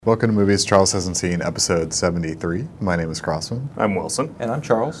Welcome to Movies Charles Hasn't Seen, episode 73. My name is Crossman. I'm Wilson. And I'm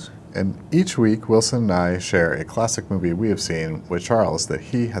Charles. And each week, Wilson and I share a classic movie we have seen with Charles that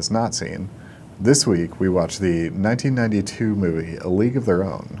he has not seen. This week, we watched the 1992 movie, A League of Their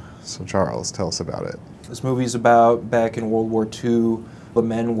Own. So Charles, tell us about it. This movie's about back in World War II, the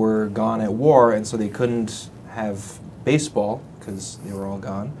men were gone at war, and so they couldn't have baseball because they were all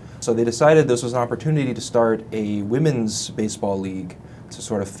gone. So they decided this was an opportunity to start a women's baseball league to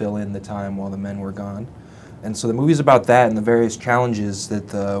sort of fill in the time while the men were gone. And so the movie's about that and the various challenges that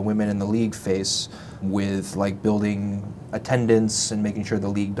the women in the league face with like building attendance and making sure the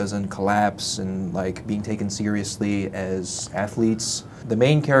league doesn't collapse and like being taken seriously as athletes. The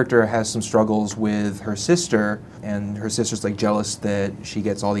main character has some struggles with her sister, and her sister's like jealous that she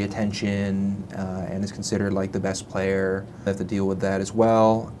gets all the attention and is considered like the best player. They have to deal with that as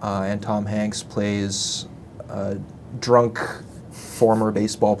well. And Tom Hanks plays a drunk former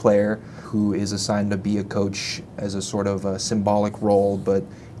baseball player who is assigned to be a coach as a sort of a symbolic role, but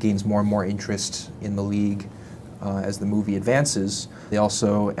gains more and more interest in the league as the movie advances. They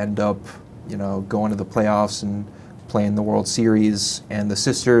also end up, going to the playoffs and playing the World Series, and the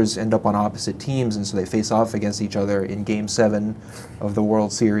sisters end up on opposite teams, and so they face off against each other in Game 7 of the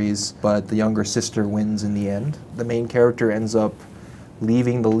World Series, but the younger sister wins in the end. The main character ends up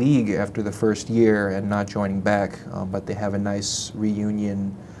leaving the league after the first year and not joining back, but they have a nice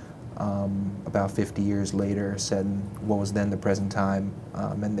reunion about 50 years later, set in what was then the present time,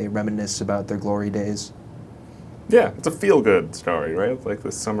 and they reminisce about their glory days. Yeah, it's a feel-good story, right? It's like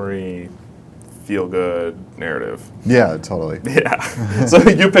the summary feel-good narrative. Yeah, totally. Yeah. So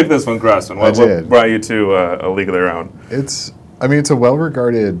you picked this one, Crossman. What brought you to A League of Their Own? It's a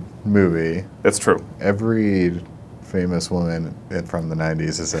well-regarded movie. That's true. Every famous woman from the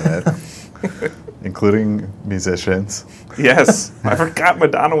 90s is in it, including musicians. Yes. I forgot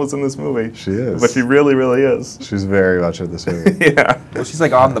Madonna was in this movie. She is. But she really, really is. She's very much in this movie. Yeah. Well, she's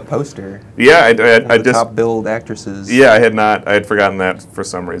like on the poster. Yeah, I the just... top billed actresses. Yeah, I had forgotten that for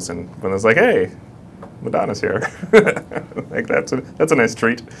some reason. When I was like, hey, Madonna's here. Like, that's a nice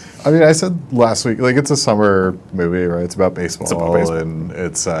treat. I mean, I said last week, like, it's a summer movie, right? It's about baseball. It's about baseball. And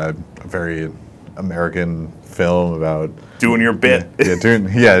it's a very American film about doing your bit.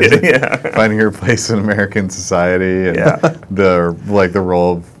 Yeah, finding your place in American society and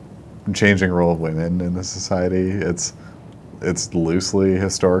the changing role of women in the society. It's loosely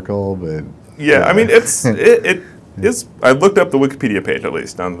historical, but yeah. I mean, it is. I looked up the Wikipedia page at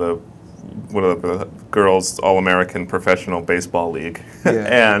least on one of the girls' All-American Professional Baseball League,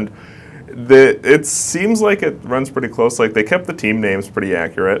 and it seems like it runs pretty close. Like they kept the team names pretty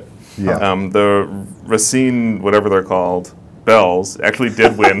accurate. Yeah. The Racine, whatever they're called, Bells, actually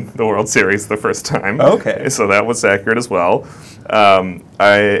did win the World Series the first time. Okay. So that was accurate as well.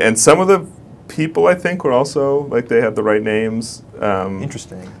 And some of the people, I think, were also, like, they had the right names.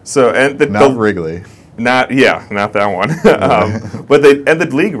 Interesting. So, and not Wrigley. Not that one. But the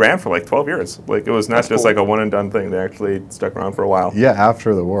league ran for like 12 years. Like, it was not just like a one and done thing. They actually stuck around for a while. Yeah,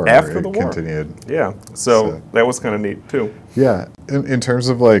 after the war. After the war. Continued. Yeah. So that was kind of neat too. Yeah. In terms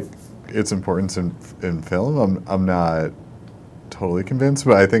of like its importance in film, I'm not totally convinced,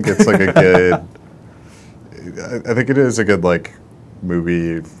 but I think it's like a good. I think it is a good like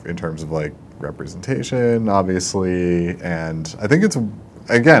movie in terms of like representation, obviously, and I think it's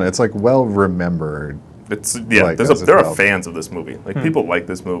like well remembered. It's there are fans of this movie. Like people like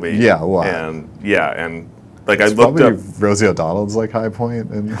this movie. Yeah, a lot. And like it's I looked probably up Rosie O'Donnell's like high point,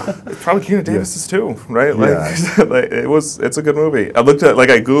 and probably Geena Davis's too, right? Like, yeah. Like it's a good movie. I looked at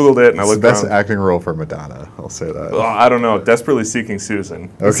I googled it and I looked. It's the best acting role for Madonna. I'll say that. Well, I don't know. Desperately Seeking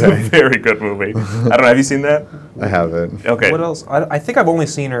Susan. It's Okay. a very good movie. I don't know. Have you seen that? I haven't. Okay. What else? I think I've only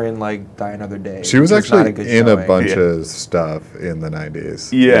seen her in like Die Another Day. She was actually in a bunch Yeah. of stuff in the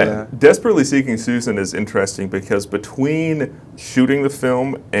 90s. Yeah. Desperately Seeking Susan is interesting because between shooting the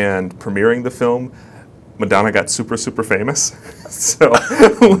film and premiering the film, Madonna got super, super famous. So,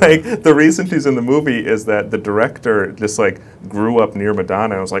 like, the reason she's in the movie is that the director just, like, grew up near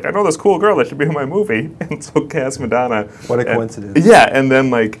Madonna and was like, I know this cool girl that should be in my movie. And so cast Madonna. What a coincidence. Yeah, and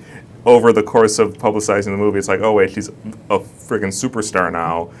then, like, over the course of publicizing the movie, it's like, oh, wait, she's a friggin' superstar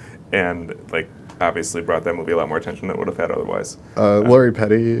now. And, like, obviously brought that movie a lot more attention than it would have had otherwise. Lori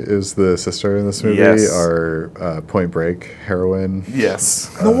Petty is the sister in this movie, Yes. our Point Break heroine.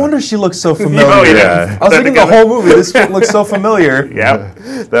 Yes. No wonder she looks so familiar. Oh, yeah. I was thinking the whole movie, this chick looks so familiar. Yeah,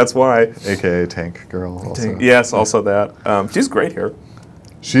 that's why. AKA Tank Girl also. Yes, also that. She's great here.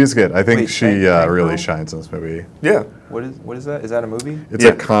 She's good. I think Wait, she Tank really Girl? shines in this movie. Yeah. What is that? Is that a movie? It's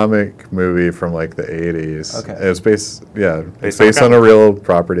Yeah. a comic movie from like the 80s. Okay. It was based Based on a on a comic. real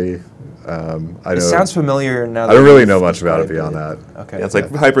property. I know. It sounds familiar now. I don't that really you've know much about it described beyond it. that. Okay. Yeah, it's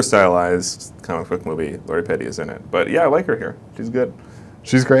like hyper stylized comic book movie. Lori Petty is in it, but yeah, I like her here. She's good.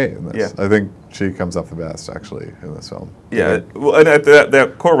 She's great in this. Yeah. I think she comes off the best actually in this film. Yeah, well, and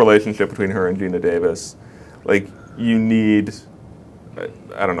that core relationship between her and Gina Davis, like you need,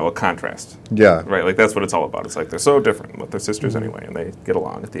 I don't know, a contrast, Yeah. right? Like that's what it's all about. It's like they're so different, but they're sisters anyway, and they get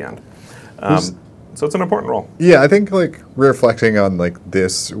along at the end. So it's an important role. Yeah, I think like reflecting on like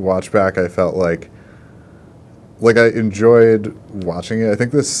this watch back, I felt like I enjoyed watching it. I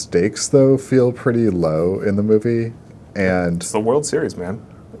think the stakes though feel pretty low in the movie, and It's the World Series, man.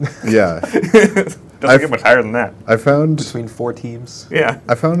 yeah, Doesn't get much higher than that. I found Between 4 teams. Yeah.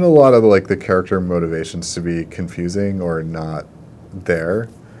 a lot of like the character motivations to be confusing or not there,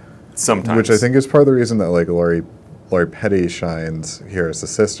 Sometimes. which I think is part of the reason that like Lori Petty shines here as a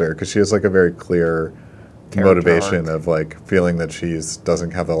sister, because she has like a very clear Character motivation arc. of like feeling that she's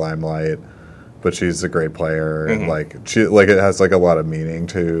doesn't have the limelight, but she's a great player, and like she like it has like a lot of meaning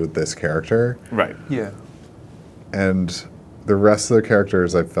to this character, Right. Yeah. and the rest of the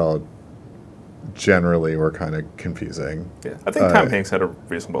characters I felt generally were kind of confusing. Yeah. I think Tom Hanks had a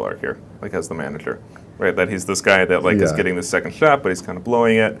reasonable arc here, like as the manager, right? That he's this guy that like is Yeah. getting the second shot, but he's kind of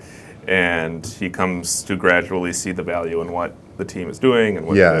blowing it, and he comes to gradually see the value in what the team is doing and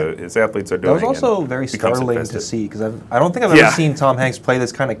what Yeah. his athletes are That doing. was also and very becomes startling to invested. see because I don't think I've Yeah. ever seen Tom Hanks play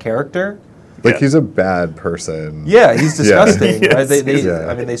this kind of character. Like Yeah. he's a bad person. Yeah, he's disgusting. Yes, right? yeah.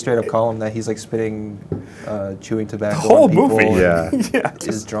 I mean, they straight up call him that. He's like spitting, chewing tobacco. The whole on people movie. and Yeah. Yeah.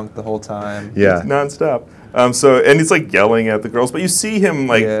 is drunk the whole time. Yeah. Nonstop. And he's like yelling at the girls, but you see him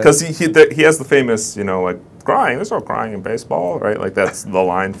like Yeah. because he has the famous like crying. There's no crying in baseball, right? Like that's the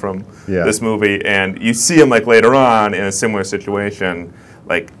line from Yeah. this movie, and you see him like later on in a similar situation,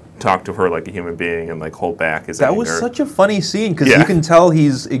 like talk to her like a human being and like hold back his That anger. was such a funny scene because Yeah. you can tell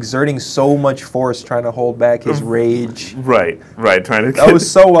he's exerting so much force trying to hold back his rage. right, trying to. That was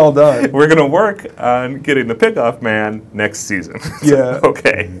so well done. We're gonna work on getting the pickoff man next season. Yeah.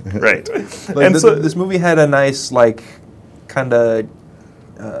 Okay. Right. Like and so this movie had a nice like kind of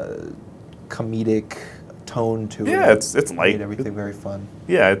comedic tone to it. Yeah, it's It light. made everything very fun.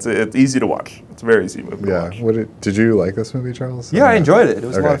 yeah, it's easy to watch. It's a very easy movie to Yeah. watch. Did you like this movie, Charles? Yeah, I enjoyed it. It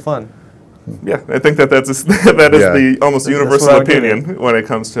was a lot Okay. of fun. Yeah, I think that is Yeah. the almost That's universal what I would give opinion when it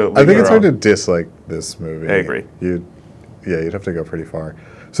comes to. I think it's hard to League dislike this movie. I agree. You'd have to go pretty far.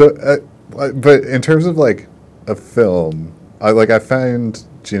 So, but in terms of like a film, I find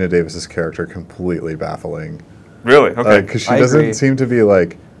Gina Davis's character completely baffling. Really? Okay. Because she I doesn't agree. seem to be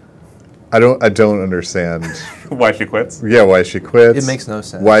like. I don't understand. Why she quits? Yeah, why she quits? It makes no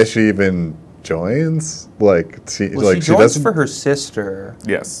sense. Why she even joins? Like, Well, like she she joins doesn't. for her sister.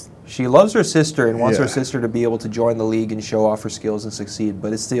 Yes. She loves her sister and wants Yeah. her sister to be able to join the league and show off her skills and succeed.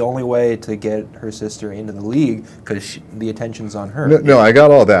 But it's the only way to get her sister into the league because the attention's on her. No, I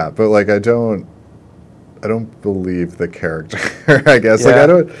got all that, but like I don't believe the character. I guess like Yeah. I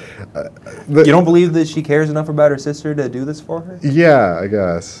don't. You don't believe that she cares enough about her sister to do this for her? Yeah, I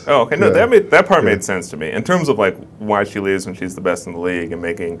guess. Oh, okay. No, Yeah. that part Yeah. made sense to me in terms of like why she leaves when she's the best in the league and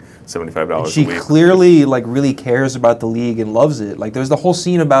making $75 She a week. clearly like really cares about the league and loves it. Like there's the whole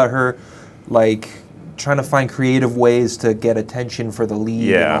scene about her like trying to find creative ways to get attention for the league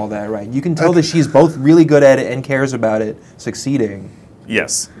Yeah. and all that, right? You can tell that she's both really good at it and cares about it succeeding.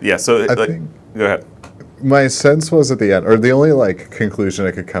 Yes. Yeah. So I like, think- go ahead. My sense was at the end, or the only like conclusion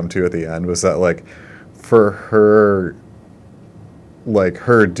I could come to at the end was that like for her, like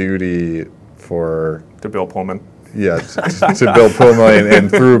her duty for To Bill Pullman. to Bill Pullman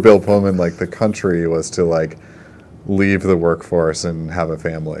and through Bill Pullman, like the country was to like leave the workforce and have a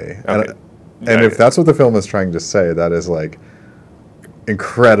family. Okay. And Yeah, if that's what the film is trying to say, that is like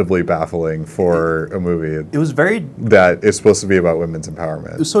incredibly baffling for a movie It was very that is supposed to be about women's it was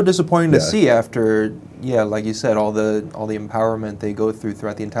empowerment. so disappointing to Yeah. see after like you said, all the empowerment they go through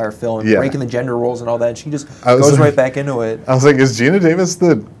throughout the entire film, and Yeah. breaking the gender roles and all that, and she just I was goes like- right back into it. I was like, is Gina Davis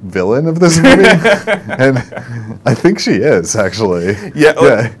the villain of this movie? And I think she is, actually.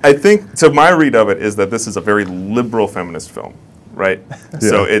 Yeah, I think so. My read of it is that this is a very liberal feminist film, right?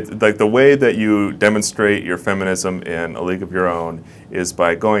 So Yeah. it's like the way that you demonstrate your feminism in A League of Your Own is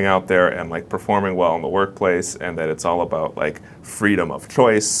by going out there and like performing well in the workplace, and that it's all about like freedom of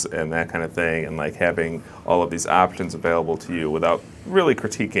choice and that kind of thing, and like having all of these options available to you without really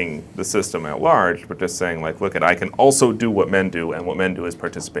critiquing the system at large, but just saying like, look, I can also do what men do, and what men do is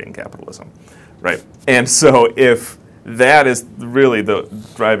participate in capitalism, right? And so if that is really the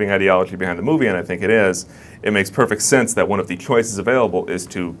driving ideology behind the movie, and I think it is. It makes perfect sense that one of the choices available is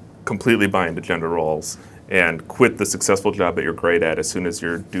to completely buy into gender roles and quit the successful job that you're great at as soon as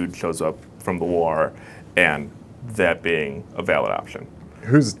your dude shows up from the war, and that being a valid option.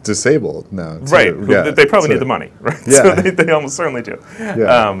 Who's disabled now. Right. They probably need the money, right? Yeah. So they almost certainly do.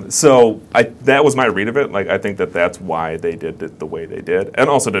 Yeah. So that was my read of it. Like, I think that's why they did it the way they did, and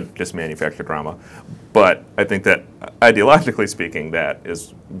also to just manufacture drama. But I think that, ideologically speaking, that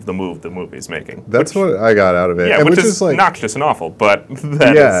is the move the movie's making. That's what I got out of it. Yeah, and which is like, noxious and awful, but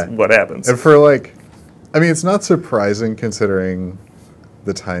that is what happens. And for like, I mean, it's not surprising considering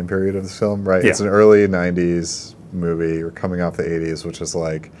the time period of the film, right? Yeah. It's an early 90s movie. We're coming off the 80s, which is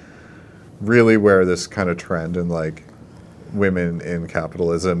like really where this kind of trend in like women in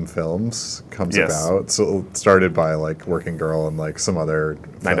capitalism films comes about. So it started by like Working Girl and like some other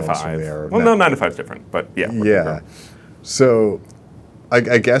 9 to films 5. from the era. Well, no, 9 to 5 is different, but yeah. Working Yeah. Girl. So I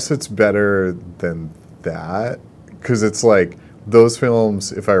guess it's better than that because it's like those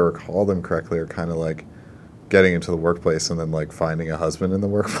films, if I recall them correctly, are kind of like getting into the workplace and then like finding a husband in the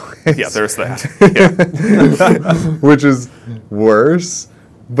workplace. Yeah, there's that. Yeah. Which is worse,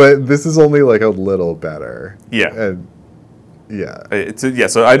 but this is only like a little better. Yeah. And yeah.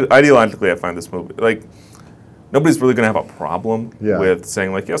 So ideologically, I find this movie, like, nobody's really going to have a problem Yeah. with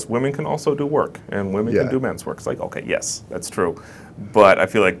saying, like, yes, women can also do work, and women Yeah. can do men's work. It's like, okay, yes, that's true. But I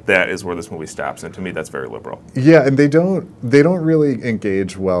feel like that is where this movie stops, and to me, that's very liberal. Yeah, and they don't really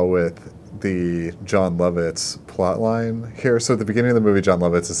engage well with the John Lovitz plot line here. So at the beginning of the movie, John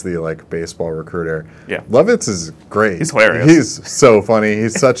Lovitz is the like baseball recruiter. Yeah. Lovitz is great. He's hilarious. He's so funny.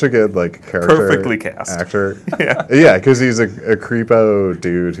 He's such a good like character. Perfectly cast. Actor. Yeah. Yeah, because he's a creepo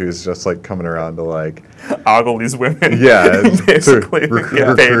dude who's just like coming around to like Ogle these women. yeah, Basically, to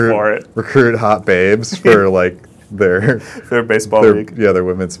get paid for it. Recruit hot babes for like their Baseball league. Yeah, their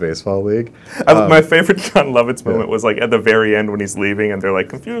women's baseball league. My favorite John Lovitz moment was like at the very end when he's leaving and they're like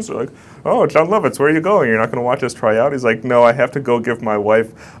confused. They're like, "Oh, John Lovitz, where are you going? You're not going to watch us try out?" He's like, "No, I have to go give my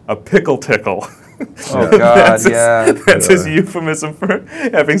wife a pickle tickle." Oh God, That's his euphemism for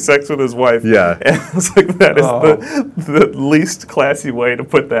having sex with his wife. Yeah. And I was like, that is the least classy way to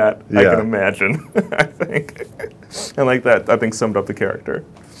put that I Yeah. can imagine. I think, and like that, I think summed up the character.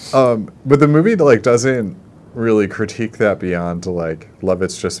 But the movie like doesn't really critique that beyond to like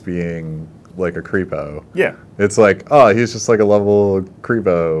Lovitz just being like a creepo. Yeah. It's like, oh, he's just like a lovable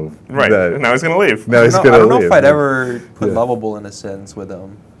creepo. Right. that- Now he's gonna leave. now he's I gonna don't know leave. if I'd ever put Yeah. lovable in a sentence with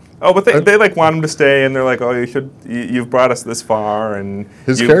him. Oh, but they like want him to stay, and they're like, "Oh, you've brought us this far, and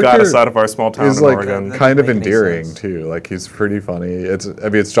His you've got character us out of our small town is in like Oregon." That kind of doesn't make any endearing sense. too. Like he's pretty funny. It's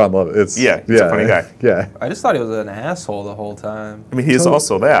John Lovitz. Yeah, he's a funny guy. Yeah. I just thought he was an asshole the whole time. I mean, he is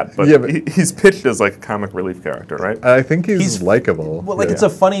also that, but, Yeah, but- he's pitched as like a comic relief character, right? I think he's He's- likable. Well, like Yeah. it's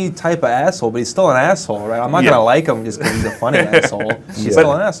a funny type of asshole, but he's still an asshole, right? I'm not Yeah. gonna like him just because he's a funny asshole. He's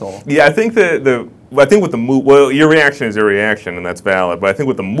still an asshole. Yeah, I think I think what the movie, well, your reaction is your reaction, and that's valid. But I think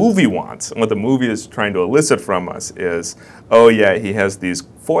what the movie wants, and what the movie is trying to elicit from us, is, oh yeah, he has these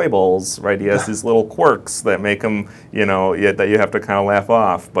foibles, right? He has these little quirks that make him, that you have to kind of laugh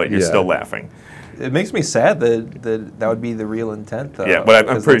off, but you're Yeah. still laughing. It makes me sad that would be the real intent, though. Yeah, but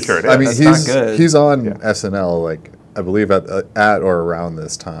I'm 'cause pretty sure it I mean, that's he's not good. he's on Yeah. SNL like I believe at or around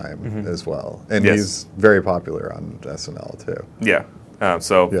this time as well, and Yes. he's very popular on SNL too. Yeah.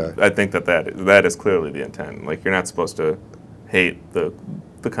 So Yeah. I think that is clearly the intent. Like, you're not supposed to hate the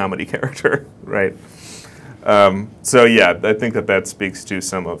comedy character, right? So yeah, I think that speaks to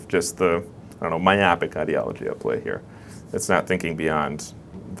some of just the, I don't know, myopic ideology at play here. It's not thinking beyond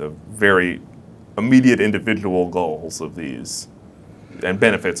the very immediate individual goals of these and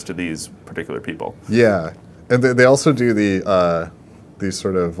benefits to these particular people. Yeah, and they also do these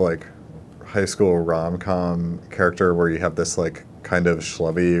sort of like high school rom-com character where you have this like kind of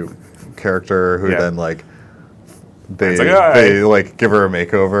schlubby character who Yeah. then like they It's like, "Hi." they like give her a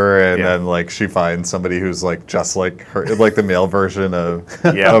makeover and Yeah. then like she finds somebody who's like just like her, like the male version of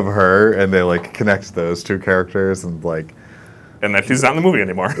Yeah. of her, and they like connect those two characters and like And that she's not in the movie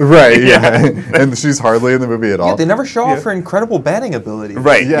anymore. right yeah, and she's hardly in the movie at all. Yeah, they never show Yeah. off her incredible batting ability.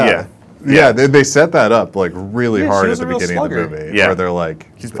 Right, Yeah. yeah. Yeah, they set that up like really Yeah, she hard was at the a real beginning of the slugger. movie, Yeah. where they're like,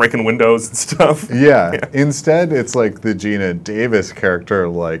 She's breaking windows and stuff. yeah. Instead, it's like the Gina Davis character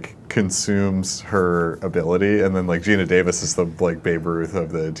like consumes her ability, and then like Gina Davis is the like Babe Ruth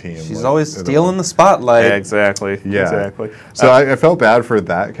of the team. She's like, always in the- stealing the spotlight. Yeah, exactly. Yeah, Exactly. So I felt bad for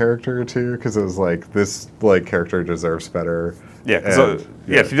that character too, because it was like this like character deserves better. Yeah,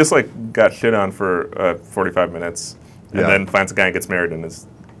 And- she just like got shit on for 45 minutes, and Yeah. then finds a guy and gets married and is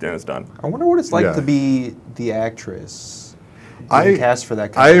it's done. I wonder what it's like Yeah. to be the actress I- being cast for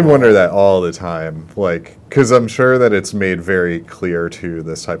that kind I of wonder role. that all the time, like, because I'm sure that it's made very clear to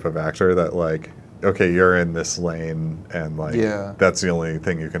this type of actor that, like, okay, you're in this lane, and like, Yeah. that's the only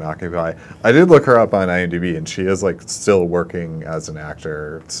thing you can occupy. I did look her up on IMDb, and she is like still working as an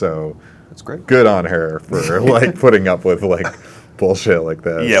actor, so That's great. good on her for like putting up with like bullshit like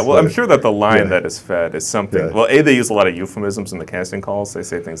this. Yeah, well, I'm But- sure that the line Yeah. that is fed is something. Yeah. Well, they use a lot of euphemisms in the casting calls. They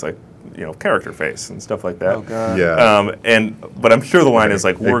say things like, character face and stuff like that. Oh god. Yeah. But I'm sure the line is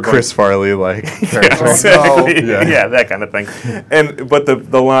like, Like we're Chris Farley, like going. character. Oh, Exactly. no. Yeah. Yeah, that kind of thing. But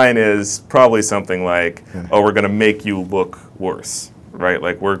the line is probably something like, "Oh, we're going to make you look worse," right?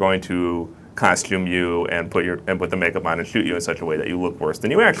 Like we're going to costume you and put the makeup on and shoot you in such a way that you look worse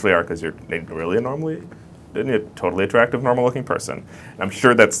than you actually are because you're really a totally attractive, normal-looking person. I'm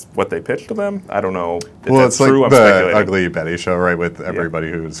sure that's what they pitched to them. I don't know if Well, that's it's like true. I'm the speculating. Ugly Betty show, right? With everybody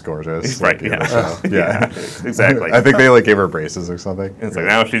who's gorgeous, Right, like, in yeah. the show. Yeah. Exactly. I think they like gave her braces or something. And it's like,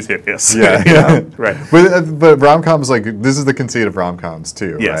 now she's hideous. Yeah. Right. But rom-coms, like, this is the conceit of rom-coms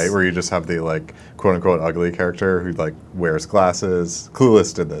too, Yes. right? Where you just have the like quote-unquote ugly character who like wears glasses.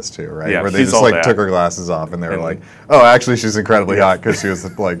 Clueless did this too, right? Yeah, Where they she's just all like that. took her glasses off and they were And- like, oh, actually she's incredibly hot because she was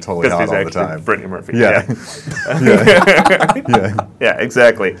like totally Because hot she's all the actually time. Brittany Murphy. Yeah. Yeah. Yeah,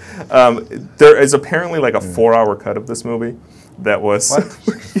 exactly. There is apparently like a 4-hour cut of this movie that was.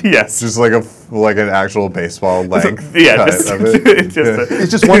 Yes. Just like an actual baseball length Yeah, cut just, of it.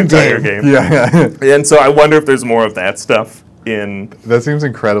 it's just one entire game. Yeah. And so I wonder if there's more of that stuff in. That seems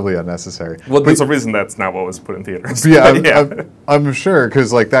incredibly unnecessary. Well, there's a reason that's not what was put in theaters. Yeah, I'm sure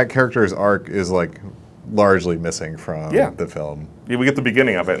because like that character's arc is like largely missing from Yeah. the film. Yeah, we get the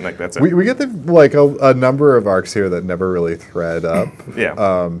beginning of it, and like that's it. We get like a number of arcs here that never really thread up.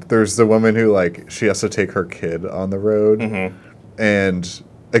 Yeah. There's the woman who like she has to take her kid on the road, Mm-hmm. and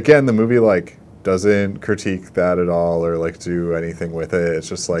again the movie like doesn't critique that at all or like do anything with it. It's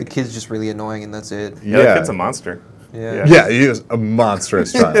just The like kid's just really annoying, and that's it. Yeah, that kid's a monster. Yeah. yeah, he is a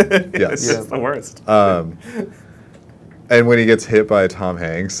monstrous child. It's Yes. just the worst. And when he gets hit by Tom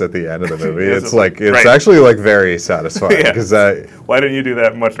Hanks at the end of the movie, Yes, it's like it's right. actually like very satisfying Yeah. because that Why didn't you do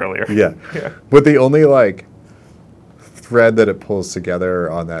that much earlier? yeah. Yeah. But the only like thread that it pulls together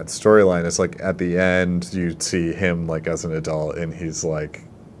on that storyline is like at the end you see him like as an adult and he's like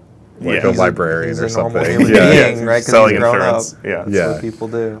Yeah. a He's librarian he's or a normal something. human Yeah. being, right? 'Cause Selling he's grown insurance. up. Yeah. That's Yeah. what people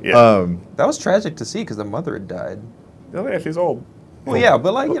do. Yeah. That was tragic to see because the mother had died. Oh, yeah, she's old. Well, yeah,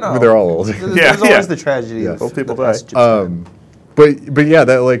 but like They're all old. There's, Yeah, there's always yeah. the tragedy. Yeah. Of Old people the die. passage of time. But yeah,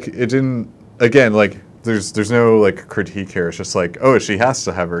 that like it didn't again like there's no like critique here. It's just like, oh, she has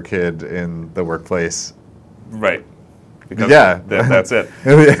to have her kid in the workplace. Right. Because Yeah. that's it.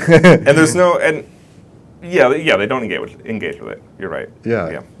 Yeah. And there's no and yeah, they don't engage with it. You're right. Yeah.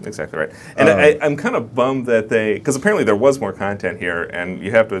 Yeah, exactly right. And I'm kind of bummed that because apparently there was more content here, and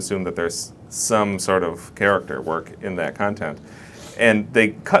you have to assume that there's some sort of character work in that content. And they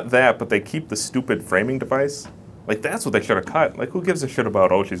cut that, but they keep the stupid framing device. Like, that's what they should have cut. Like, who gives a shit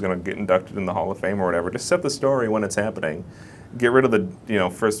about, oh, she's going to get inducted in the Hall of Fame or whatever. Just set the story when it's happening. Get rid of the,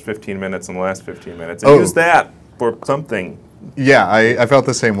 first 15 minutes and the last 15 minutes. And use that for something. Yeah, I felt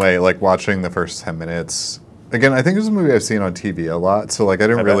the same way, like, watching the first 10 minutes. Again, I think it was a movie I've seen on TV a lot, so, like, I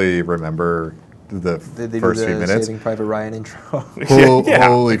didn't really remember the Did they first do few the minutes. Saving Private Ryan intro? Yeah.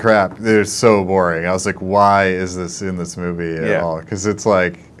 Holy crap, they're so boring. I was like, why is this in this movie at Yeah. all? Because it's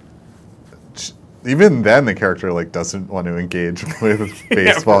like, even then the character like doesn't want to engage with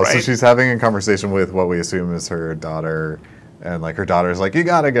baseball. So right. she's having a conversation with what we assume is her daughter. And like her daughter's like, you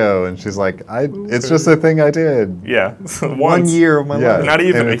gotta go. And she's like, it's just a thing I did. Yeah. 1 Once. year of my Yeah. life. Not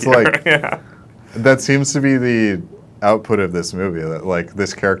even And a it's year. like- yeah. That seems to be the output of this movie. That like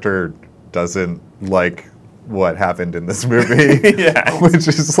this character doesn't like what happened in this movie. Yeah. Which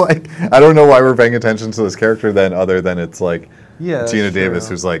is like, I don't know why we're paying attention to this character then, other than it's like Yeah, Gina that's Davis,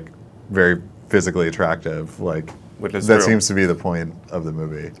 true. who's like very physically attractive. Like Which is that true. seems to be the point of the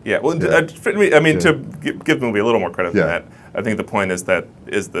movie. Yeah, well, Yeah. to give the movie a little more credit Yeah. than that, I think the point is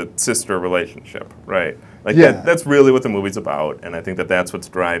the sister relationship, right? Like Yeah. that's really what the movie's about, and I think that's what's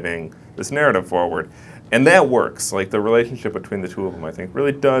driving this narrative forward, and that works. Like the relationship between the two of them, I think,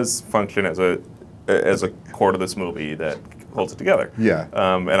 really does function as a core to this movie that holds it together. Yeah.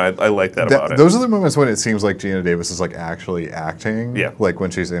 And I like that about it. Those are the moments when it seems like Gina Davis is like actually acting. Yeah. Like when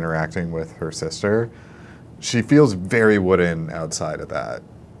she's interacting with her sister. She feels very wooden outside of that.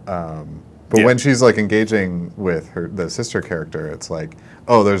 But Yeah. when she's like engaging with the sister character, it's like,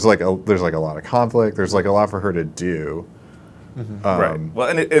 oh, there's like a lot of conflict. There's like a lot for her to do. Right. Well,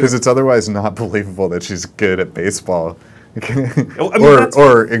 and Because it's otherwise not believable that she's good at baseball. I mean,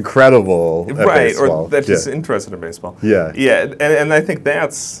 or incredible at right, baseball. or that's just Yeah. interested in baseball. Yeah. Yeah, and I think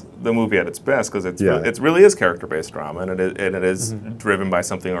that's the movie at its best because it really is character-based drama, and it is driven by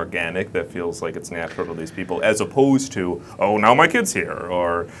something organic that feels like it's natural to these people, as opposed to, oh, now my kid's here,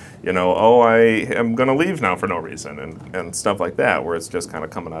 or, oh, I am going to leave now for no reason, and stuff like that, where it's just kind of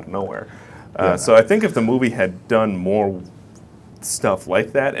coming out of nowhere. So I think if the movie had done more stuff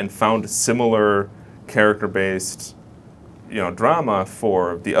like that and found similar character-based drama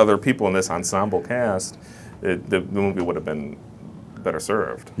for the other people in this ensemble cast, the movie would have been better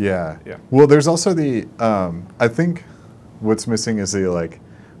served. Yeah. Yeah. Well, there's also the I think what's missing is the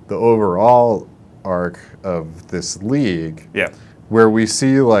overall arc of this league. Yeah. Where we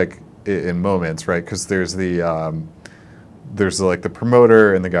see in moments, right? Because there's the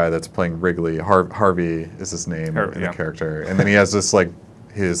promoter and the guy that's playing Wrigley. Harvey is his name in the character, and then he has this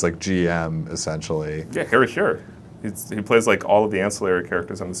his GM essentially. Yeah, Harry Shearer. He plays all of the ancillary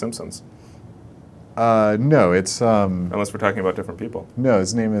characters on The Simpsons. No, it's Unless we're talking about different people. no.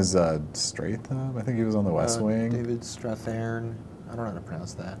 His name is Stratham. I think he was on The West Wing. David Strathairn. I don't know how to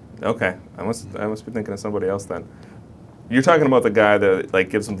pronounce that. Okay, I must be thinking of somebody else then. You're talking about the guy that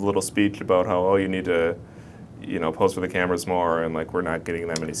gives him the little speech about how you need to, pose for the cameras more, and we're not getting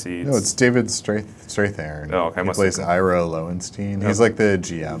that many seats. No, it's David Strathairn. Oh, okay. He plays Ira Lowenstein. He's the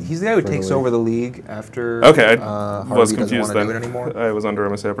GM. He's the guy who for takes league. over the league after. Okay, I Harvey was doesn't confused want to then. do it anymore. I was under a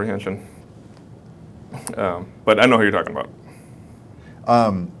misapprehension. But I know who you're talking about.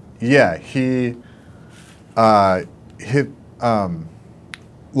 Yeah,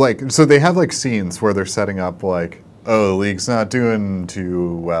 so they have scenes where they're setting up oh, the league's not doing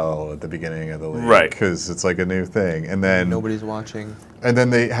too well at the beginning of the league, right? Because it's a new thing, and then nobody's watching. And then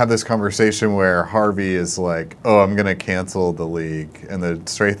they have this conversation where Harvey is oh, I'm gonna cancel the league, and the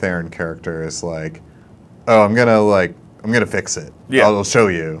Strathairn character is oh, I'm gonna fix it. Yeah, I'll show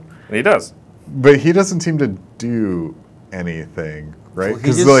you. And he does. But he doesn't seem to do anything, right?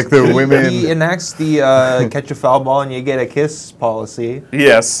 Because He women. He enacts the catch a foul ball and you get a kiss policy.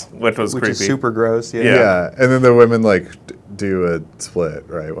 Yes, which was which creepy. is super gross. Yeah. Yeah, and then the women do a split,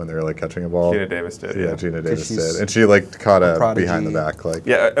 right, when they're catching a ball. Gina Davis did. Yeah, Gina Davis she's did, and she caught a prodigy. behind the back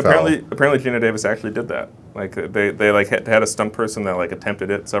Yeah, foul. apparently Gina Davis actually did that. They had a stunt person that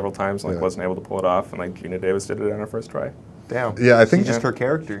attempted it several times, wasn't able to pull it off, and Gina Davis did it on her first try. Damn. Yeah, I think She's just her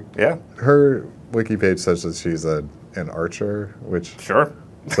character. Yeah. Her wiki page says that she's an archer, which Sure.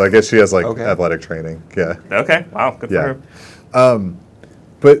 so I guess she has Okay. athletic training. Yeah. Okay. Wow. Good Yeah. for her.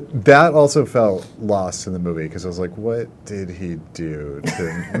 But that also felt lost in the movie because I was what did he do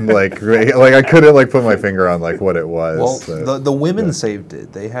to I couldn't put my finger on what it was. Well, the women saved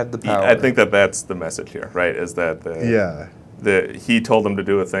it. They had the power. I think that's the message here, right? Is that he told them to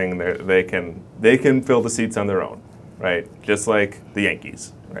do a thing. They can fill the seats on their own, right? Just like the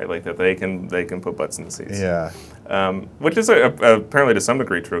Yankees, right? That they can put butts in the seats. Yeah. Which is apparently to some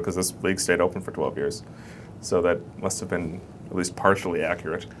degree true because this league stayed open for 12 years, so that must have been at least partially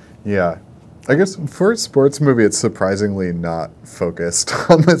accurate. Yeah. I guess for a sports movie, it's surprisingly not focused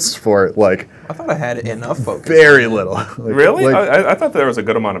on the sport. I thought I had enough focus. Very little. Really? I thought there was a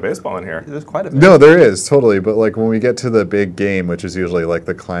good amount of baseball in here. There's quite a bit. No, there is totally, but when we get to the big game, which is usually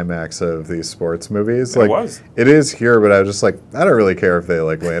the climax of these sports movies, it is here. But I was just I don't really care if they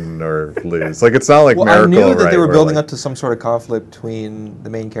win or lose. It's not well, Miracle. I knew that they were where, building up to some sort of conflict between the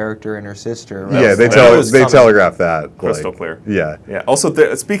main character and her sister. Right? Yeah, they telegraph that Crystal clear. Yeah. Yeah. Also,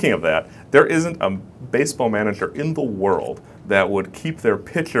 speaking of that, there isn't a baseball manager in the world that would keep their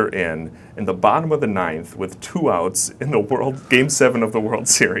pitcher in the bottom of the ninth with 2 outs in the Game 7 of the World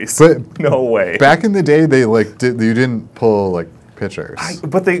Series. But no way. Back in the day, they you didn't pull pitchers.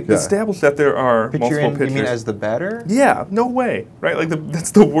 But they established that there are multiple pitchers. You mean as the batter? Yeah, no way. Right,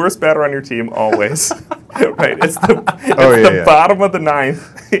 that's the worst batter on your team always. Right, it's the bottom of the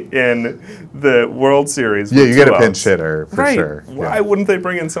ninth in the World Series. Yeah, you get a outs. pinch hitter for sure. Why wouldn't they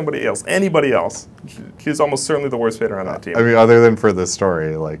bring in somebody else? Anybody else? She's almost certainly the worst hitter on that team. I mean, other than for the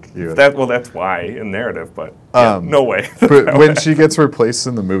story, you. That's why in narrative, but no way. But when she gets replaced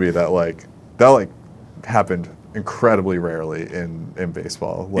in the movie, that happened incredibly rarely in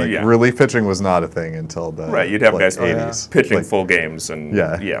baseball. Relief pitching was not a thing until the you'd have guys 80s pitching full games and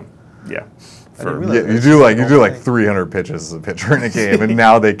you do 300 pitches as a pitcher in a game, and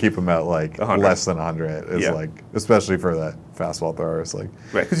now they keep them at less than 100. Especially for that fastball throwers.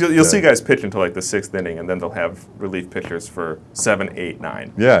 Right, because you'll see guys pitch until the 6th inning, and then they'll have relief pitchers for 7, 8,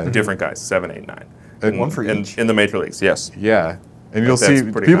 9. Yeah, different guys, 7, 8, 9. And one for each in the major leagues. Yes. Yeah, and you'll see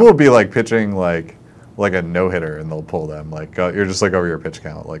people common. will be pitching like a no hitter and they'll pull them. Like you're just like over your pitch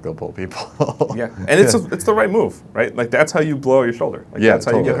count, like they'll pull people. Yeah, and it's the right move, right? Like that's how you blow your shoulder. Like Yeah, that's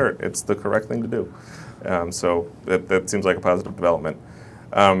how you get totally. hurt. It's the correct thing to do. So that seems like a positive development.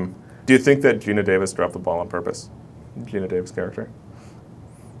 Do you think that Gina Davis dropped the ball on purpose? Gina Davis character.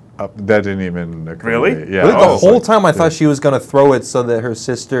 That didn't even occur Really? to me. Yeah. Really, I the was whole like, time I thought she was going to throw it so that her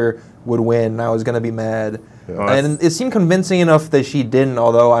sister would win. And I was going to be mad. Yeah. And it seemed convincing enough that she didn't,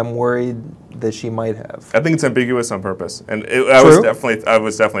 although I'm worried that she might have. I think it's ambiguous on purpose, and I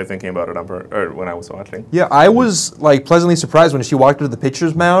was definitely thinking about it when I was watching. Yeah, I was like pleasantly surprised when she walked into the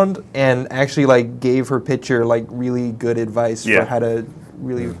pitcher's mound and actually like gave her pitcher like really good advice Yeah. for how to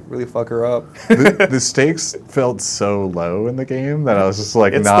really fuck her up. the stakes felt so low in the game that I was just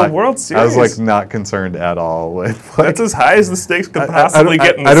like It's not. the World I was Series. like not concerned at all with. Like, That's as high as the stakes could possibly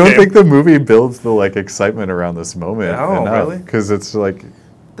get in this I don't game. think the movie builds the like excitement around this moment. No, really? Because it's like,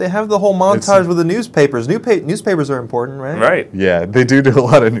 They have the whole montage with the newspapers. Newspapers are important, right? Right. yeah, they do a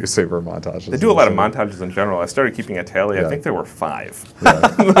lot of newspaper montages. They do a lot of montages in general. I started keeping a tally. I Yeah. think there were 5 Yeah.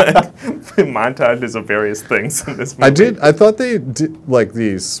 like, montages of various things in this movie. I thought they did like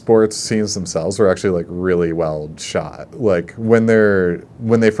the sports scenes themselves were actually like really well shot. Like when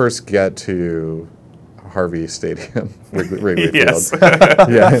they first get to Harvey Stadium, Wrigley Yes. Field.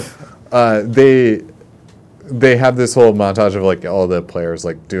 Yeah. They have this whole montage of like all the players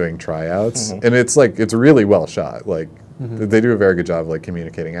like doing tryouts, and it's really well shot. Like they do a very good job of like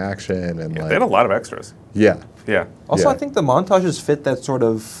communicating action and They like had a lot of extras. yeah. Yeah. Also, Yeah. I think the montages fit that sort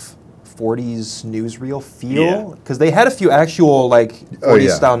of 40s newsreel Yeah. feel because they had a few actual like 40s Oh, yeah.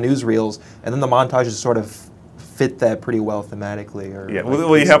 style newsreels, and then the montages sort of fit that pretty well thematically. Or Yeah, like,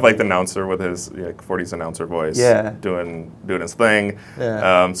 well, you have like the announcer with his 40s announcer voice, Yeah. doing his thing.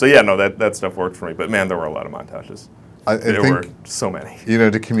 Yeah. So yeah, no, that stuff worked for me. But man, there were a lot of montages. I There think were so many.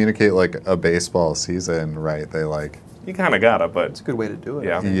 to communicate like a baseball season, right? They like You kind of gotta, but it's a good way to do it.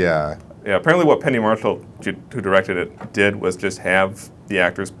 yeah. yeah. Yeah, apparently what Penny Marshall, who directed it, did was just have the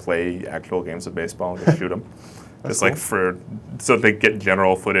actors play actual games of baseball and just shoot them. Just like so they get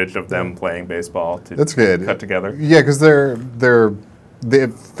general footage of them playing baseball to That's good. cut together. Yeah, because they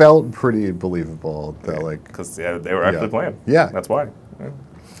felt pretty believable. That like Because they were actually Yeah. playing. Yeah. That's why.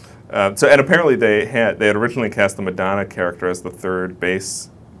 Yeah. And apparently they had originally cast the Madonna character as the third base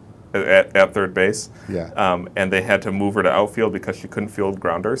at third base. Yeah. And they had to move her to outfield because she couldn't field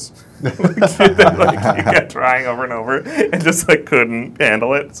grounders. She kept trying over and over and just like couldn't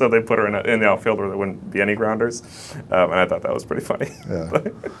handle it. So they put her in the outfield where there wouldn't be any grounders. And I thought that was pretty funny. Yeah.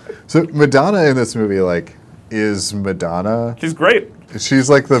 So Madonna in this movie like is Madonna. She's great. She's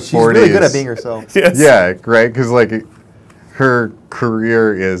like the She's 40s. really good at being herself. Yes. Yeah, right. Because like her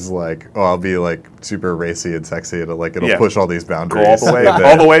career is like, oh, I'll be like super racy and sexy, and like it'll Yeah. push all these Go boundaries. all the way, And then-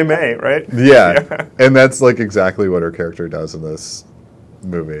 all the way May, right? Yeah. And that's like exactly what her character does in this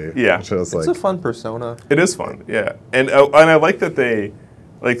movie. Yeah. Which is It's like, a fun persona. It is fun, yeah. And I like that the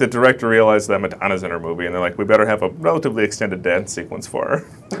director realized that Madonna's in her movie, and they're like, we better have a relatively extended dance sequence for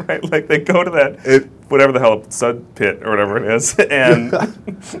her, right? Like they go to that whatever the hell Sud Pit or whatever it is, and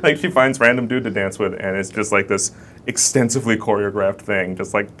like she finds random dude to dance with, and it's just like this extensively choreographed thing,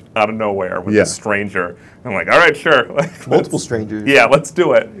 just like out of nowhere with Yeah. a stranger. I'm like, all right, sure, like, Multiple strangers. yeah, let's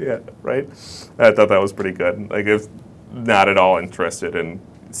do it, yeah, right. I thought that was pretty good. Like, if not at all interested in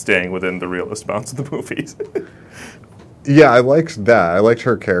staying within the realist bounds of the movies. yeah, I liked that. I liked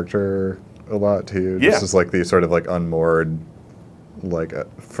her character a lot too. Yeah. Just as like the sort of like unmoored, like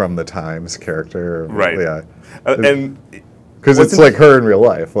from the Times character. Right. Yeah. And Because What's it's in- like her in real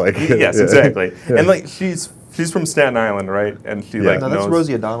life. Like yes, yeah. exactly. Yeah. And like she's from Staten Island, right? And she like No, that's knows.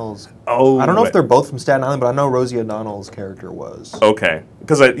 Rosie O'Donnell's. Oh, I don't know if right. they're both from Staten Island, but I know Rosie O'Donnell's character was. Okay,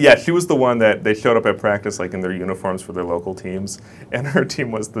 because she was the one that they showed up at practice like in their uniforms for their local teams, and her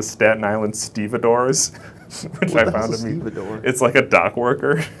team was the Staten Island Stevedores, which What I the found hell's to a be. stevedore? It's like a dock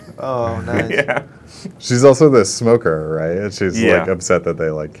worker. Oh, nice. Yeah, She's also the smoker, right? And she's Yeah. like upset that they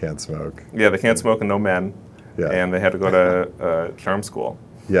like can't smoke. yeah. They can't smoke and no men. Yeah. And they had to go to charm school.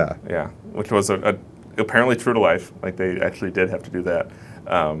 Yeah. Yeah, which was apparently true to life. Like they actually did have to do that,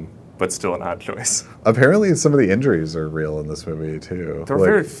 but still an odd choice. Apparently, some of the injuries are real in this movie too. There were Like-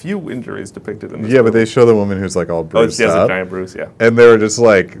 very few injuries depicted in this. yeah, but movie. they show the woman who's like all Oh, bruised she has a up, giant bruise. Yeah. and they were just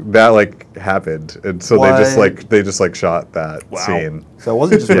like that like happened, and so What? they just like shot that Wow. scene. So it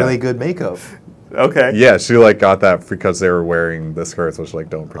wasn't just Yeah. really good makeup. Okay. Yeah, she like got that because they were wearing the skirts, which like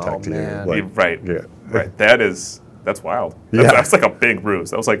don't protect you. man. Like, Right. Yeah. Right. That is that's wild. Yeah. That's like a big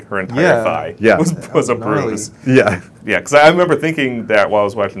bruise. That was like her entire Yeah. thigh. Yeah. Was a Gnarly. bruise. Yeah. Yeah, because I remember thinking that while I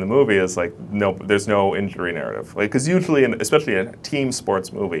was watching the movie, it's like, no, there's no injury narrative. Like, because usually, especially in a team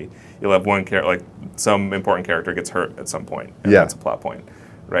sports movie, you'll have one character, like some important character gets hurt at some point, and Yeah. that's a plot point,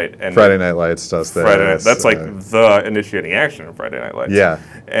 right? And Friday Night Lights does this. Friday Night, that's like the initiating action of Friday Night Lights. Yeah.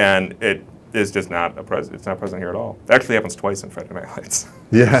 and it is just not it's not present here at all. It actually happens twice in Friday Night Lights.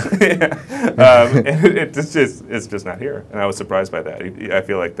 Yeah. And it's just not here, and I was surprised by that. I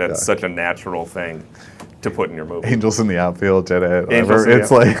feel like that's such a natural thing to put in your movie. Angels in the Outfield did it. Angels Whatever. in It's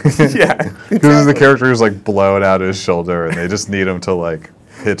the like Yeah, because the character is like blown out his shoulder, and they just need him to like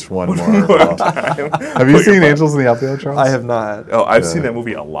pitch one more ball. Have you seen Angels in the Outfield, Charles? I have not. Oh, I've seen that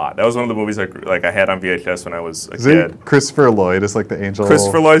movie a lot. That was one of the movies like I had on VHS when I was a Is kid. it Christopher Lloyd is like the angel?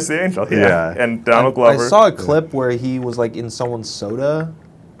 Christopher Lloyd's the angel, Yeah. and Donald Glover. I saw a clip where he was like in someone's soda.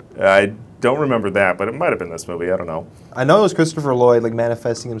 I don't remember that, but it might have been this movie. I don't know. I know it was Christopher Lloyd like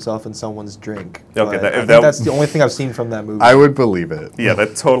manifesting himself in someone's drink. Okay, but that- I think that- that's the only thing I've seen from that movie. I would believe it. Yeah,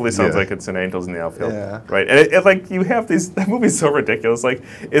 that totally sounds Yeah. like it's in Angels in the Outfield. Yeah. Right. And it like you have these that movie's so ridiculous. Like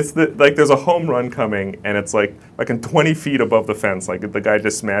it's there's a home run coming and it's like in 20 feet above the fence. Like the guy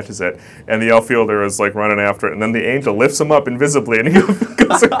just smashes it and the outfielder is like running after it and then the angel lifts him up invisibly and he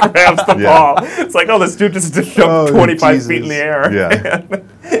goes and grabs the Yeah. ball. It's like, oh, this dude just jumped Oh, 25 feet in the Jesus. air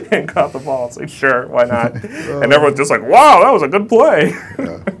Yeah. and caught the ball. It's like, sure, why not? And everyone's just like, wow, that was a good play.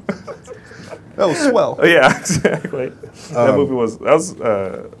 Oh, swell. Oh, yeah, exactly. That was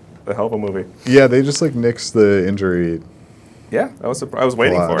a hell of a movie. Yeah, they just like nixed the injury. Yeah, I was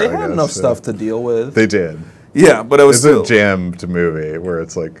waiting Wow. for They it. I had guess, enough yeah. stuff to deal with. They did. Yeah, but it was It's still a jammed movie where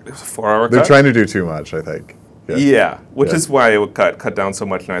it's like it was a 4-hour they're cut. trying to do too much, I think. Yeah, which Yeah. is why it would cut down so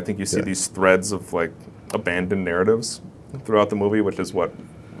much, and I think you see Yeah. these threads of like abandoned narratives throughout the movie, which is what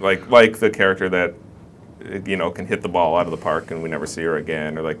like the character that can hit the ball out of the park and we never see her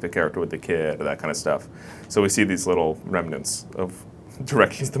again, or like the character with the kid, or that kind of stuff. So we see these little remnants of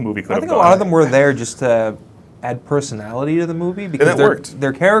directions the movie could I have think gone. a lot of them were there just to add personality to the movie because it worked.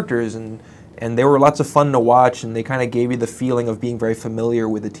 they're characters and they were lots of fun to watch and they kind of gave you the feeling of being very familiar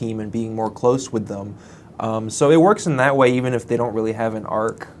with the team and being more close with them. So it works in that way even if they don't really have an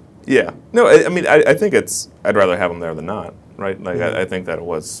arc. Yeah. No, I mean, I think I'd rather have them there than not, right? Like, Yeah. I think that it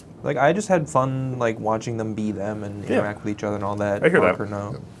was. Like I just had fun like watching them be them and Yeah. interact with each other and all that. I hear arc that. or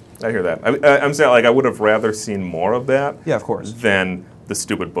no. I hear that. I'm saying, like, I would have rather seen more of that. Yeah, of course. Than the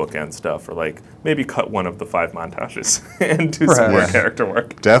stupid bookend stuff, or like maybe cut one of the 5 montages and do some more Perhaps. character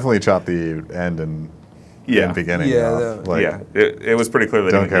work. Definitely chop the end and Yeah. beginning Yeah, off. the- Like, Yeah, it was pretty clear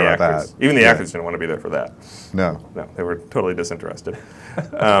that Don't even care the about actors, that. even the Yeah. actors didn't want to be there for that. No. No, they were totally disinterested.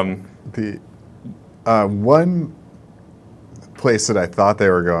 The one place that I thought they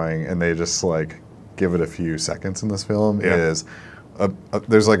were going, and they just like give it a few seconds in this film, Yeah. is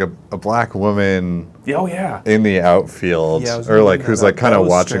there's like a black woman Oh yeah. in the outfield, Yeah, I was or like wondering who's that. like kind That of was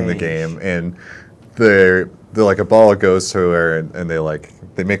watching the strange. game, and they're like a ball goes to her, and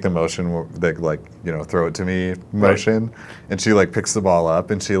they make the motion where they like throw it to me motion, and she like picks the ball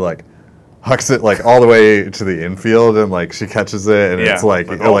up and she like hucks it like all the way to the infield, and like she catches it, and Yeah. it's like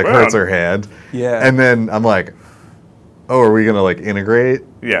Like, it oh, like hurts man. her hand. Yeah. And then I'm like, oh, are we gonna like integrate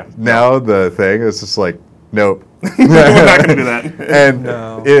Yeah. now the thing? It's just like, nope. We're not going to do that. And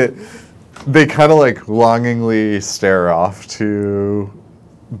No. they kind of like longingly stare off to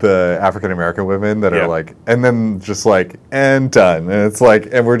the African American women that Yeah. are like, and then just like, and done. And it's like,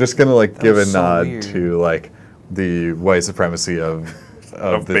 and we're just gonna like give a was so nod weird. to like the white supremacy of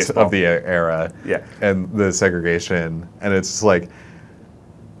baseball. the era, Yeah. and the segregation, and it's just like.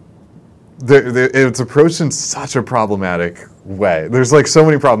 It's approached in such a problematic way. There's like so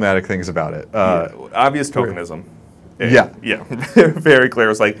many problematic things about it. Obvious tokenism. Yeah. Yeah. Very clear.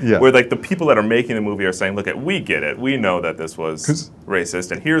 It's like Yeah. where like the people that are making the movie are saying, look, we get it. We know that this was 'Cause-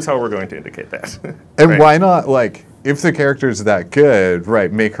 racist, and here's how we're going to indicate that. And Right? why not, like, if the character's that good,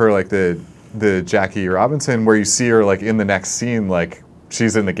 right, make her like the Jackie Robinson, where you see her like in the next scene, like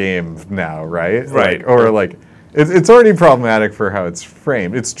she's in the game now, right? Right. Like, or like it's already problematic for how it's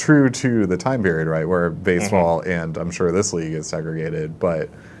framed. It's true to the time period, right, where baseball and I'm sure this league is segregated, but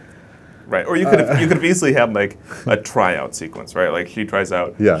Right, or you could have easily had like a tryout sequence, right? Like she tries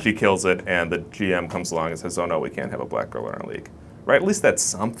out, Yeah. she kills it, and the GM comes along and says, "Oh no, we can't have a black girl in our league." Right? At least that's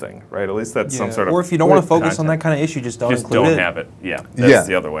something, right? At least that's some Yeah. sort of. Or if you don't want to focus on content. that kind of issue, just don't just include don't it. have it. Yeah, that's Yeah.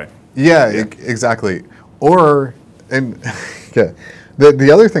 the other way. yeah, exactly. Or and yeah,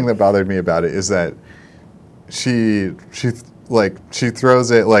 the other thing that bothered me about it is that she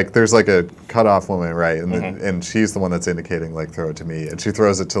throws it, like there's like a cutoff woman, right, and and she's the one that's indicating like throw it to me, and she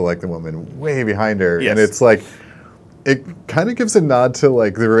throws it to like the woman way behind her, Yes. and it's like it kind of gives a nod to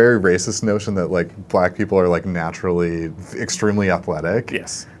like the very racist notion that like black people are like naturally extremely athletic.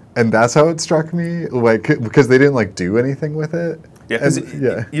 Yes. And that's how it struck me, like because they didn't like do anything with it. Yeah, because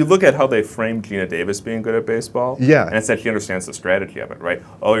And- you look at how they framed Gina Davis being good at baseball. Yeah. And it's that she understands the strategy of it, right?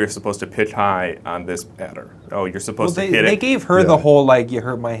 Oh, you're supposed to pitch high on this batter. Oh, you're supposed to hit they it. gave her Yeah. the whole like you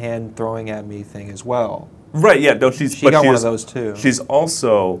hurt my hand throwing at me thing as well. Right, yeah. No, she got one of those, too. She's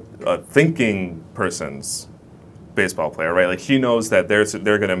also a thinking person's baseball player, right? Like she knows that they're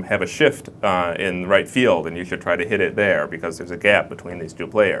going to have a shift in right field, and you should try to hit it there because there's a gap between these two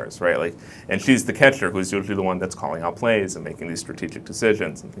players, right? Like, and she's the catcher who's usually the one that's calling out plays and making these strategic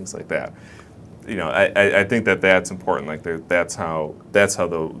decisions and things like that. You know, I think that's important. Like that's how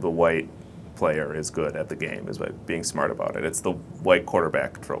the white player is good at the game, is by being smart about it. It's the white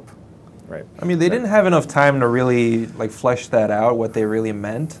quarterback trope, right? I mean, they didn't have enough time to really like flesh that out, what they really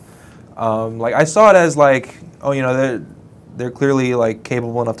meant. Like I saw it as like, oh, you know, they're clearly like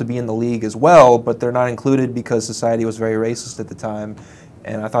capable enough to be in the league as well, but they're not included because society was very racist at the time,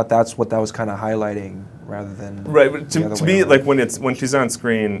 and I thought that's what that was kind of highlighting rather than Right, but the other to way me, around. like when she's on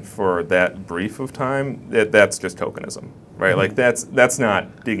screen for that brief of time, that's just tokenism, right? Like that's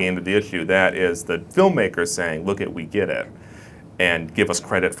not digging into the issue. That is the filmmaker saying, "Look, we get it," and give us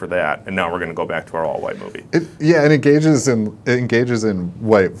credit for that. And now we're going to go back to our all-white movie. and it engages in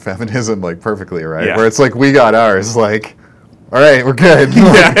white feminism like perfectly, right? Yeah. Where it's like we got ours, like, all right, we're good.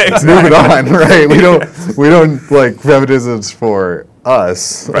 Yeah, Like, move it on, right? We don't like feminism's for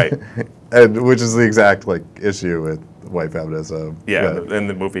us, Right. And which is the exact like issue with white feminism. Yeah, But- and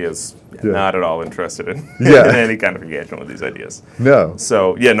the movie is Yeah. not at all interested in, Yeah. in any kind of engagement with these ideas. no.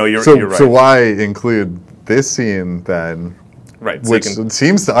 So yeah, no, you're right. So why include this scene then? Right, so Which you can,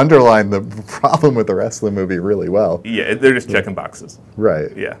 seems to underline the problem with the rest of the movie really well. yeah, they're just checking boxes.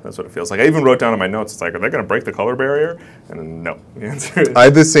 Right. Yeah, that's what it feels like. I even wrote down in my notes, it's like, are they going to break the color barrier? And then, no. The answer is I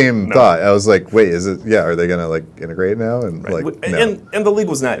had the same No. thought. I was like, wait, is it? Yeah, are they gonna like integrate now? And like, no. and the league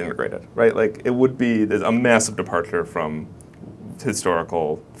was not integrated, right? Like, it would be a massive departure from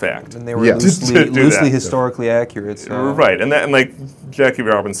historical fact. and they were Yeah. loosely, To do loosely that. historically accurate. So. Right, and like Jackie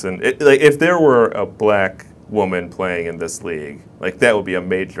Robinson, like if there were a black woman playing in this league, like that would be a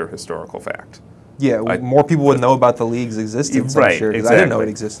major historical fact. Yeah, more people would know about the league's existence, I'm Right, sure, because I didn't know it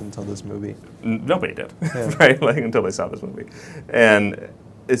exactly. existed until this movie. Nobody did, Yeah. right? Like until they saw this movie, and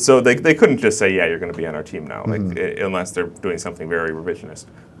so they couldn't just say, yeah, you're going to be on our team now, like unless they're doing something very revisionist.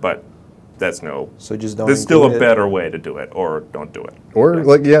 But that's no. So just don't. There's still a include it. better way to do it, or don't do it. or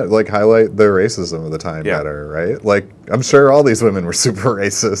like highlight the racism of the time Yeah. better, right? Like I'm sure all these women were super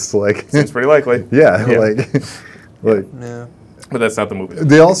racist. Like Seems pretty likely. yeah, like Yeah. But that's not the movie.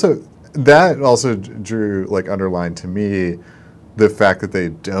 that also drew like underlined to me the fact that they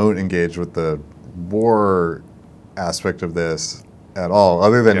don't engage with the war aspect of this at all,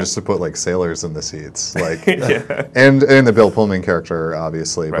 other than Yeah. just to put like sailors in the seats, like Yeah. and the Bill Pullman character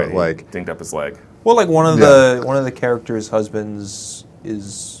obviously, Right. but like he dinged up his leg. Well, like one of Yeah. the characters' husbands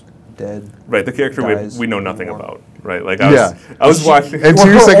is dead. Right, the character Dies we know in nothing war. about. Right, like Yeah. I was watching. And Well,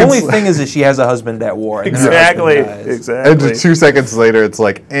 2 her seconds only thing is that she has a husband at war. And her Exactly, husband dies. exactly. and just 2 seconds later it's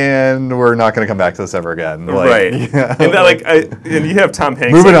like, and we're not going to come back to this ever again, like, Right, yeah, and that, and you have Tom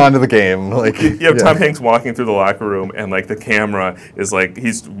Hanks. moving like, on to the game, like You have yeah. Tom Hanks walking through the locker room, and like the camera is like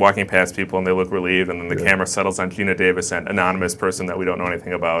he's walking past people, and they look relieved, and then the camera settles on Gina Davis, an anonymous person that we don't know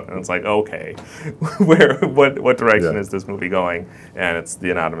anything about, and it's like, okay, what direction Yeah. is this movie going? And it's the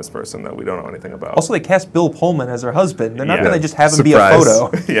anonymous person that we don't know anything about. Also, they cast Bill Pullman as her husband. They're not Yeah. going to just have him be a Surprise.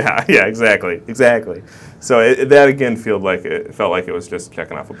 photo. yeah, exactly. So that again felt like it was just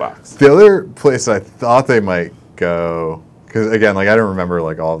checking off a box. The other place I thought they might go, because again, like I don't remember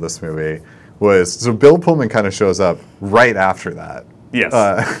like all of this movie, was so Bill Pullman kind of shows up right after that. Yes.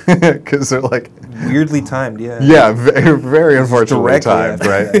 Because they're like, Weirdly timed, yeah. yeah, very, very unfortunately Directly timed,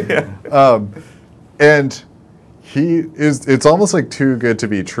 after right? And it's almost like too good to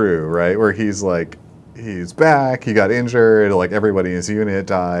be true, right? Where he's like, he's back, he got injured, like everybody in his unit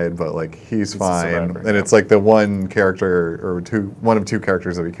died, but like he's a fine. survivor, And yeah. it's like the one character or one of two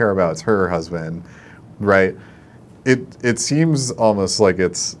characters that we care about is her husband, right? It seems almost like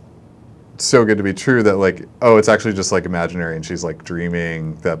it's so good to be true that like, oh, it's actually just like imaginary and she's like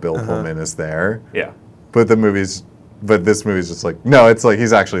dreaming that Bill Pullman is there. Yeah. But this movie's just like, no, it's like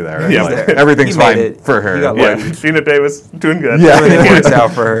he's actually there. Yeah. Like, He's there. everything's He made fine it. for her. He got Yeah, lucky. Gina Davis doing good. Yeah. Everything works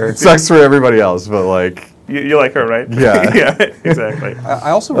out for her. Sucks for everybody else, but like, You like her, right? Yeah. Yeah, exactly.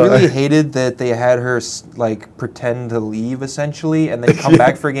 I also really hated that they had her like pretend to leave essentially, and then come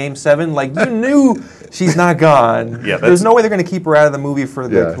back for Game 7. Like you knew she's not gone. Yeah, There's no way they're going to keep her out of the movie for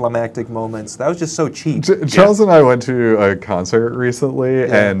the Yeah. climactic moments. That was just so cheap. Charles and I went to a concert recently,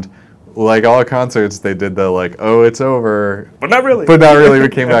 and like all concerts, they did the like, oh, it's over, But not really. but not really. We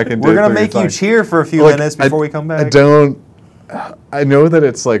came back and We're did going to three make you songs. cheer for a few Like, minutes before we come back. I know that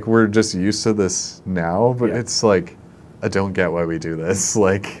it's like we're just used to this now, but Yeah. it's like I don't get why we do this.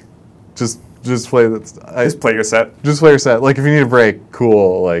 Like, just play that. Just play your set. Just play your set. Like, if you need a break,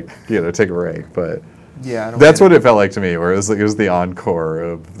 cool. Like, take a break. But Yeah, I don't that's get what it felt like to me. Where it was the encore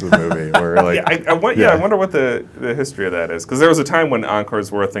of the movie. Where like, I wonder what the history of that is. Because there was a time when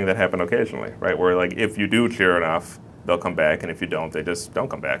encores were a thing that happened occasionally, right? Where like if you do cheer enough, they'll come back, and if you don't, they just don't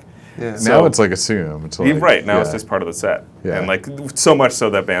come back. Yeah. now So- it's like assumed. Like, Right, now it's yeah. just part of the set. Yeah. And like so much so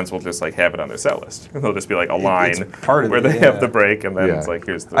that bands will just like have it on their set list. They'll just be like a line part of where it, they yeah. have the break, and then Yeah. it's like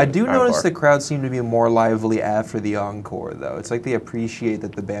here's the I do notice encore. the crowd seemed to be more lively after the encore, though. It's like they appreciate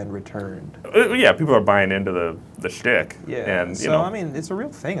that the band returned. Yeah, people are buying into the shtick. Yeah, And so you know, I mean, it's a real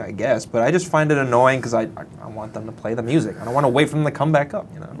thing, I guess. But I just find it annoying because I want them to play the music. I don't want to wait for them to come back up,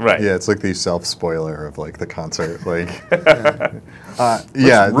 you know. right. Yeah, it's like the self-spoiler of like the concert. Like,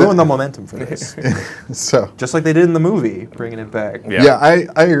 Let's ruin the momentum for this, So just like they did in the movie, bringing it back. Yeah. yeah,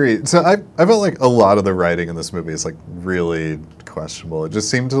 I agree. So I felt like a lot of the writing in this movie is like really questionable. It just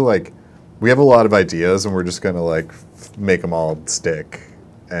seemed to like we have a lot of ideas and we're just gonna like make them all stick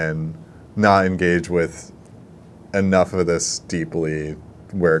and not engage with enough of this deeply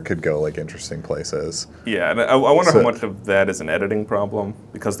where it could go like interesting places. Yeah, and I wonder So- how much of that is an editing problem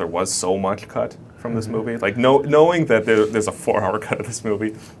because there was so much cut from this movie. Like knowing that there's a 4-hour cut of this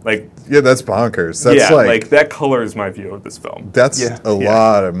movie, like Yeah, that's bonkers. That's yeah, like that colors my view of this film. that's Yeah. a Yeah.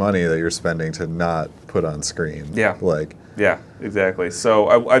 lot of money that you're spending to not put on screen. Yeah. Like Yeah, exactly. So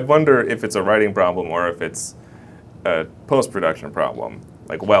I wonder if it's a writing problem or if it's a post-production problem,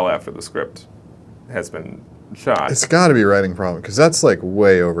 like well after the script has been shot. it's got to be a writing problem because that's like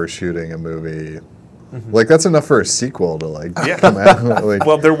way overshooting a movie. Like that's enough for a sequel to like Yeah. come out. Like,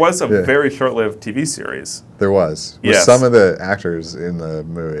 Well, there was a Yeah. very short-lived TV series. there was with Yes. some of the actors in the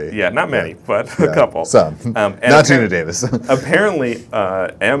movie. Yeah, not many, but Yeah, a couple. Some. And Not Gina Davis. Apparently,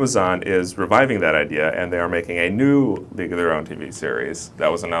 Amazon is reviving that idea, and they are making a new League of Their Own TV series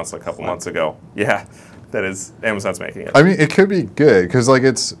that was announced a couple months ago. Yeah, that is Amazon's making it. I mean, it could be good because like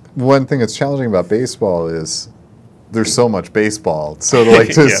it's one thing that's challenging about baseball is there's so much baseball. So to, like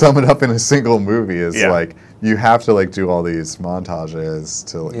to Yeah. sum it up in a single movie is Yeah. like you have to like do all these montages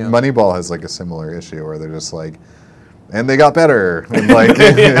to like, Yeah. Moneyball has like a similar issue where they're just like and they got better and like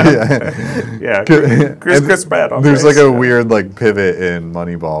yeah. Yeah, And Chris Pratt on there's base, like a yeah. weird like pivot in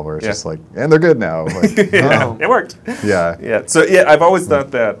Moneyball where it's Yeah. just like and they're good now. Like, Yeah, Oh. it worked. yeah. Yeah, so yeah, I've always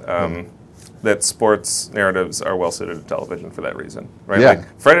thought that that sports narratives are well suited to television for that reason, right? Yeah.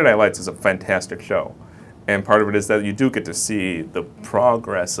 Like Friday Night Lights is a fantastic show, and part of it is that you do get to see the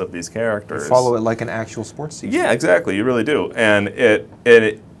progress of these characters. Follow it like an actual sports season. Yeah, exactly. You really do, and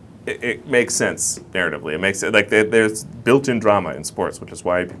it makes sense narratively. It makes it like there's built-in drama in sports, which is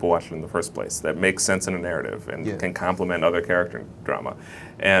why people watch it in the first place. That makes sense in a narrative and Yeah. can complement other character drama,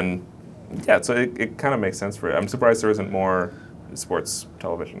 and yeah, so it kind of makes sense for it. I'm surprised there isn't more sports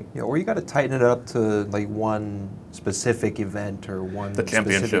television. Yeah, or you got to tighten it up to like one specific event or one The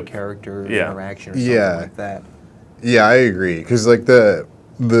championship. specific character Yeah. interaction or something Yeah. like that. Yeah, I agree. Because like the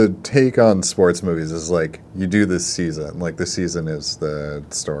take on sports movies is like you do this season, like the season is the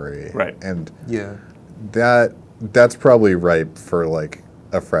story, Right. And Yeah. that's probably ripe for like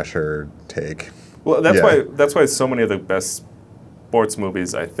a fresher take. Well, that's Yeah. why so many of the best sports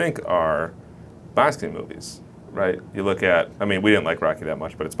movies I think are boxing movies. Right, you look at. I mean, we didn't like Rocky that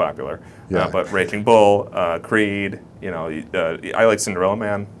much, but it's popular. Yeah. But Raging Bull, Creed. You know, I like Cinderella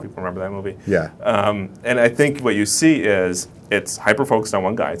Man. People remember that movie. Yeah, And I think what you see is it's hyper focused on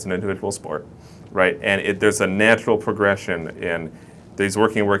one guy. It's an individual sport, right? And there's a natural progression in he's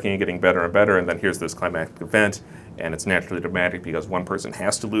working and getting better and better, and then here's this climactic event, and it's naturally dramatic because one person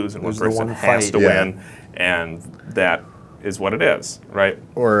has to lose and There's the one person one has fight. to Yeah. win, and that is what it is, right?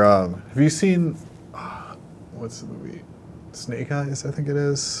 or have you seen what's the movie? Snake Eyes, I think it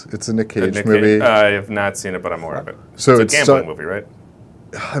is. It's a Nick Cage Nick movie. Cage- I have not seen it, but I'm aware of it. So it's a it's gambling so- movie, right?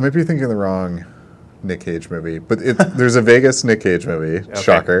 I might be thinking the wrong Nick Cage movie, but there's a Vegas Nick Cage movie. Okay.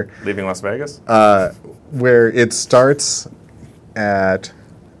 Shocker. Leaving Las Vegas. Where it starts at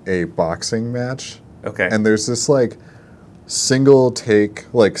a boxing match. Okay. And there's this like single take,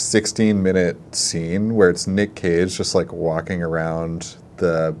 like 16-minute scene where it's Nick Cage just like walking around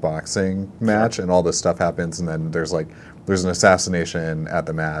the boxing match, and all this stuff happens, and then there's an assassination at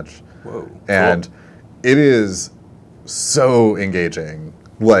the match. Whoa. And it is so engaging.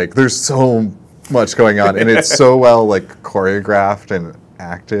 Like, there's so much going on, and it's so well choreographed and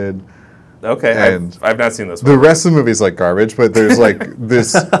acted. Okay, And I've not seen this The one. rest of the movie is garbage, but there's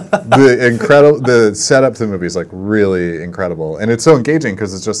the setup to the movie is really incredible, and it's so engaging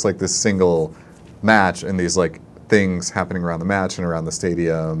because it's just this single match and these things happening around the match and around the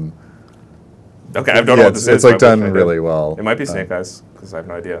stadium. Okay, I don't know what this is. It's but I done wish I did. really well. It might be Snake Eyes, because I have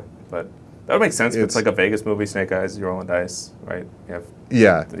no idea. But that would make sense if it's a Vegas movie, Snake Eyes, you're rolling dice, right?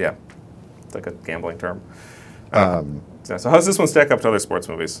 Yeah. Yeah. It's like a gambling term. So how does this one stack up to other sports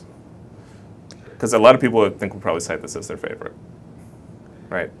movies? Because a lot of people I think would probably cite this as their favorite.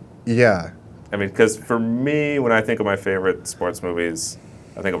 Right? Yeah. I mean, because for me, when I think of my favorite sports movies,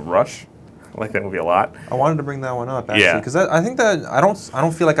 I think of Rush. I like that movie a lot. I wanted to bring that one up actually Yeah. because I think that I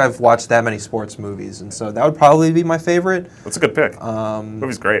don't feel like I've watched that many sports movies, and so that would probably be my favorite. That's a good pick. The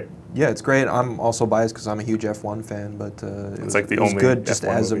movie's great. Yeah, it's great. I'm also biased because I'm a huge F1 fan, but It's like the it was only good just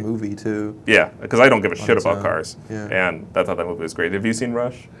F1 as movie. a movie too. Yeah, because I don't give a shit its about own. cars. Yeah. And I thought that movie was great. Have you seen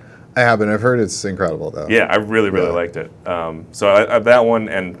Rush? I haven't. I've heard it's incredible, though. Yeah, I really Yeah. liked it. So I, that one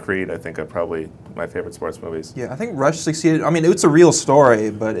and Creed, I think, are probably my favorite sports movies. Yeah, I think Rush succeeded. I mean, it's a real story,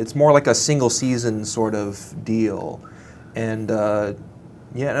 but it's more like a single season sort of deal. And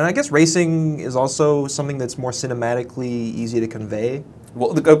and I guess racing is also something that's more cinematically easy to convey.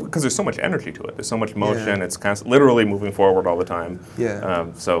 Well, because there's so much energy to it. There's so much motion. Yeah. It's literally moving forward all the time.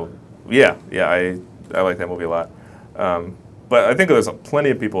 Yeah. I like that movie a lot. But I think there's plenty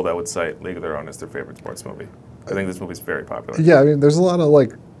of people that would cite League of Their Own as their favorite sports movie. I think this movie's very popular. Yeah, I mean, there's a lot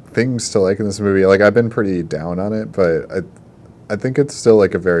of things to like in this movie. I've been pretty down on it, but I think it's still a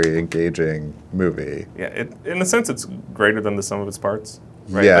very engaging movie. Yeah, in a sense, it's greater than the sum of its parts.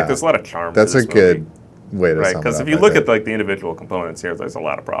 Right? Yeah. There's a lot of charm. That's to a this good movie. way to Right, sum it because up, if you I look think. at the individual components here, there's a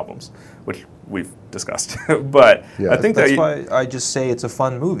lot of problems, which we've discussed. But Yeah. I think That's that why I just say it's a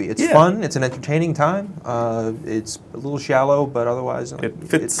fun movie. It's Yeah. fun. It's an entertaining time. It's a little shallow, but otherwise it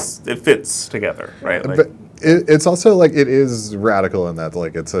fits together, right? Like, But it's also it is radical in that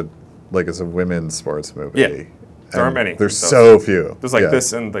it's a women's sports movie. Yeah. There aren't And many. There's So- so few. there's like Yeah.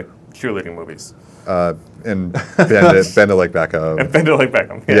 this in the cheerleading movies. And Bend It Like Beckham. And Bend It Like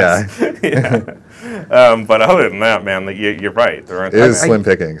Beckham. Yes. Yeah. But other than that, man, you're right. There aren't It that is many. slim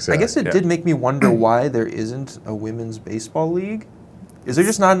pickings. I yeah. guess it Yeah. did make me wonder why there isn't a women's baseball league. Is there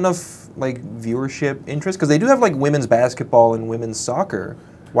just not enough viewership interest? Because they do have women's basketball and women's soccer.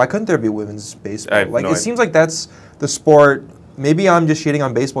 Why couldn't there be women's baseball? I have no it idea. seems like that's the sport. Maybe I'm just shitting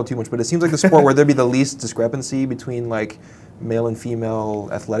on baseball too much, but it seems like the sport where there'd be the least discrepancy between male and female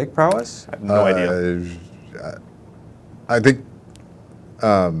athletic prowess. I have no idea. I think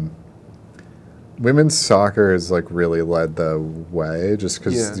women's soccer has really led the way, just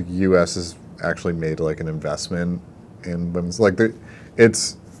because Yeah. the U.S. has actually made an investment in women's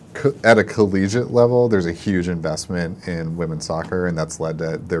it's at a collegiate level. There's a huge investment in women's soccer, and that's led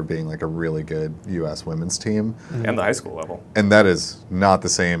to there being a really good U.S. women's team. And the high school level. And that is not the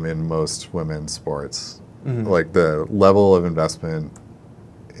same in most women's sports. Mm-hmm. The level of investment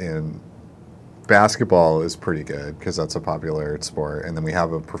in basketball is pretty good because that's a popular sport, and then we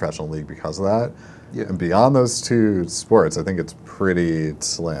have a professional league because of that. Yeah. And beyond those two sports, I think it's pretty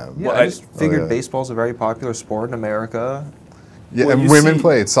slim. Yeah, Well, I I- just figured yeah. baseball's a very popular sport in America. Yeah, Well, and you women see-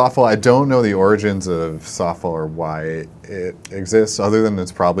 play softball. I don't know the origins of softball or why it exists, other than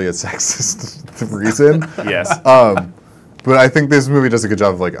it's probably a sexist reason. Yes. But I think this movie does a good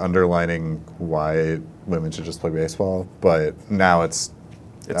job of underlining why women should just play baseball. But now it's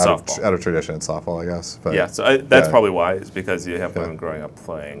softball. out of tradition. It's softball, I guess. But Yeah, so that's yeah. probably why, is because you have women growing up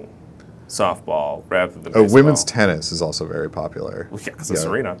playing softball rather than baseball. Women's tennis is also very popular. Well, yeah, 'cause of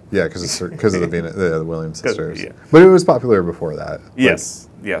Serena. Yeah, because of the Williams sisters. yeah. But it was popular before that. Yes,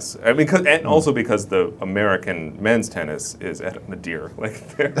 yes. I mean, and also because the American men's tennis is at a nadir.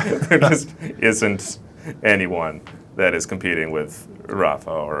 There just isn't anyone that is competing with Rafa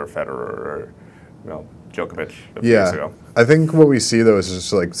or Federer or Djokovic a few years ago. I think what we see though is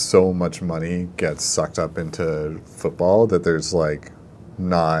just so much money gets sucked up into football that there's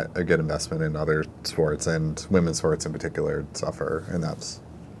not a good investment in other sports, and women's sports in particular suffer, and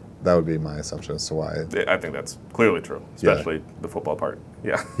that would be my assumption as to why. I think that's clearly true, especially the football part.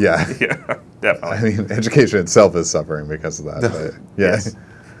 Yeah. Yeah. Yeah, definitely. I mean, education itself is suffering because of that. But yeah.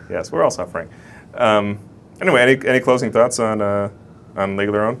 Yes, we're all suffering. Anyway, any closing thoughts on League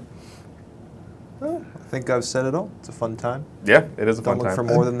of Their Own? Well, I think I've said it all. It's a fun time. Yeah, it is a fun Don't look time.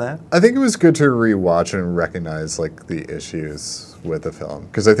 for more than that. I think it was good to rewatch and recognize like the issues with the film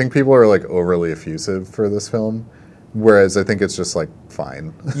because I think people are like overly effusive for this film, whereas I think it's just like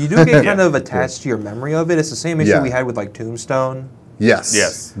fine. You do get kind of attached to your memory of it. It's the same issue Yeah. we had with like Tombstone. Yes.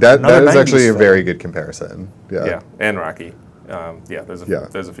 Yes. That Another is actually 90s a film. very good comparison. Yeah. Yeah, and Rocky. There's Yeah.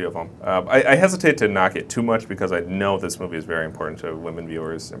 a few of them. I hesitate to knock it too much because I know this movie is very important to women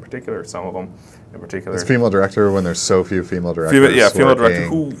viewers in particular, some of them in particular. It's female director when there's so few female directors. Female director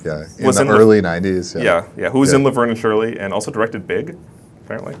who in was the in early 90s. who was Yeah. in Laverne and Shirley and also directed Big,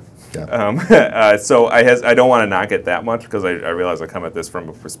 apparently. Yeah. So I don't want to knock it that much because I realize I come at this from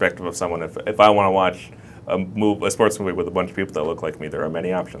a perspective of someone. If I want to watch a sports movie with a bunch of people that look like me, there are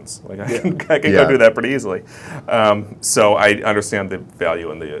many options. Like I can Yeah. go do that pretty easily. So I understand the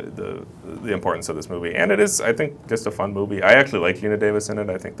value and the importance of this movie, and it is, I think, just a fun movie. I actually like Gina Davis in it.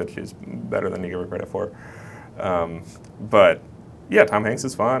 I think that she's better than you give her credit for. But yeah, Tom Hanks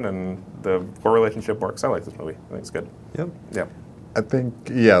is fun, and the core relationship works. I like this movie. I think it's good. Yep. Yeah. I think,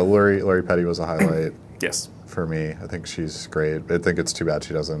 Lori Petty was a highlight Yes. for me. I think she's great. I think it's too bad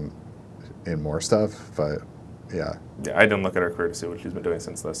she doesn't in more stuff, but yeah. Yeah, I didn't look at her career to see what she's been doing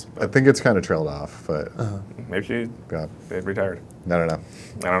since this. I But think it's kind of trailed off, but maybe she yeah, retired. I don't know.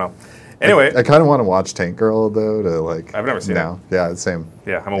 I don't know. Anyway, I kind of want to watch Tank Girl though to like. I've never seen it. Yeah, same.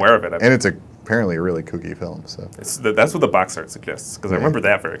 yeah, I'm aware of it. And it's apparently a really kooky film. So That's what the box art suggests, because I remember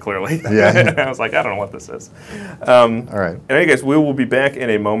that very clearly. Yeah. I was like, I don't know what this is. all right. Anyway, guys, we will be back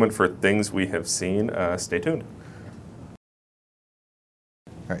in a moment for things we have seen. Stay tuned.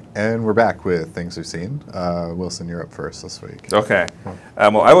 All right, and we're back with things we've seen. Wilson, you're up first this week. Okay.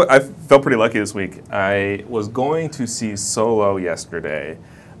 Well, I felt pretty lucky this week. I was going to see Solo yesterday,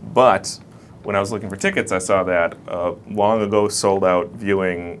 but when I was looking for tickets, I saw that long ago sold out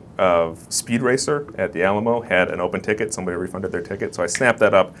viewing of Speed Racer at the Alamo had an open ticket. Somebody refunded their ticket, so I snapped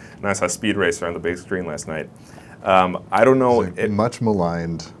that up, and I saw Speed Racer on the big screen last night. I don't know. It's a much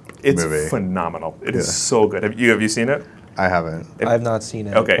maligned It's movie. phenomenal. It is Yeah. so good. Have you seen it? I haven't. I have not seen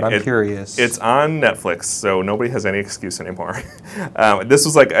it, Okay, but I'm curious. It's on Netflix, so nobody has any excuse anymore. This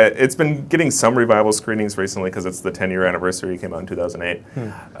was like, it's been getting some revival screenings recently because it's the 10-year anniversary. It came out in 2008.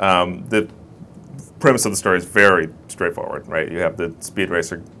 The premise of the story is very straightforward, right? You have the Speed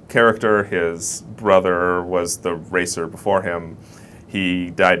Racer character. His brother was the racer before him.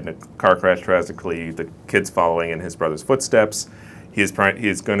 He died in a car crash tragically. The kid's following in his brother's footsteps. He's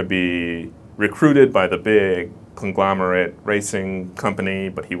going to be recruited by the big conglomerate racing company,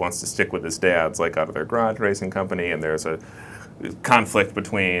 but he wants to stick with his dad's, like out of their garage racing company, and there's a conflict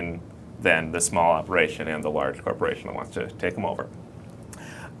between then the small operation and the large corporation that wants to take him over.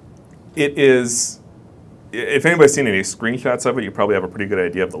 It is, if anybody's seen any screenshots of it, you probably have a pretty good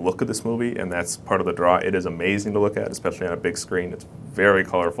idea of the look of this movie, and that's part of the draw. It is amazing to look at, especially on a big screen. It's very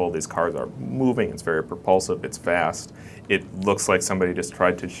colorful. These cars are moving. It's very propulsive. It's fast. It looks like somebody just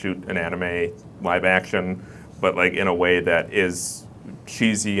tried to shoot an anime live action, but like in a way that is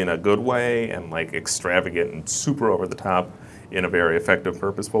cheesy in a good way and like extravagant and super over the top in a very effective,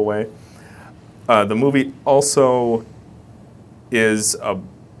 purposeful way. The movie also is a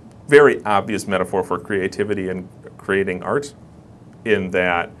very obvious metaphor for creativity and creating art, in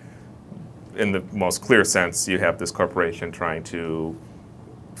that, in the most clear sense, you have this corporation trying to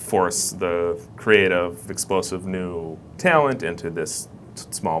force the creative, explosive new talent into this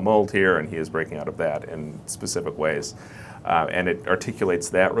small mold here, and he is breaking out of that in specific ways. And it articulates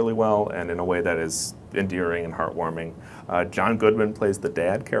that really well, and in a way that is endearing and heartwarming. John Goodman plays the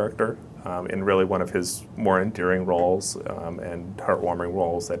dad character in really one of his more endearing roles and heartwarming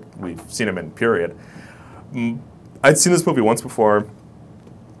roles that we've seen him in, period. I'd seen this movie once before,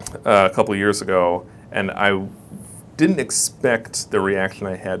 a couple years ago, and I didn't expect the reaction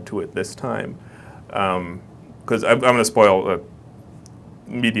I had to it this time. Because I'm going to spoil a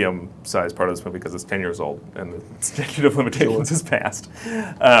medium-sized part of this movie because it's 10 years old and the statute of limitations has passed.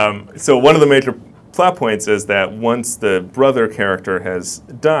 So one of the major plot points is that once the brother character has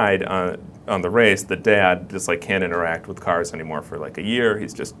died on the race, the dad just like can't interact with cars anymore for like a year.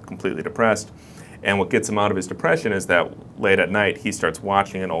 He's just completely depressed. And what gets him out of his depression is that late at night he starts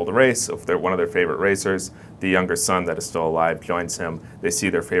watching an old race of one of their favorite racers. The younger son that is still alive joins him. They see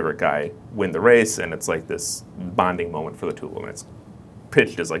their favorite guy win the race, and it's like this bonding moment for the two of them. It's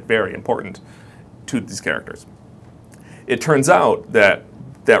pitched as like very important to these characters. It turns out that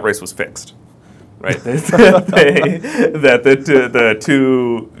that race was fixed, right?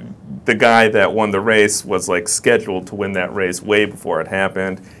 The guy that won the race was like scheduled to win that race way before it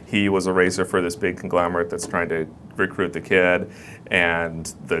happened. He was a racer for this big conglomerate that's trying to recruit the kid, and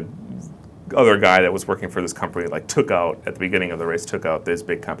the other guy that was working for this company took out at the beginning of the race, took out this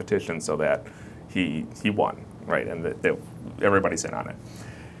big competition so that he won, right? And that everybody's in on it.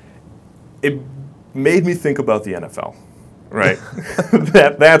 It made me think about the NFL, right?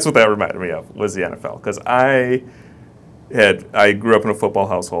 That's what that reminded me of, was the NFL, because I grew up in a football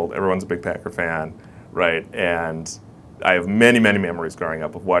household. Everyone's a big Packer fan, right? And I have many, many memories growing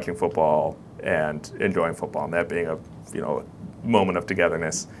up of watching football and enjoying football, and that being a moment of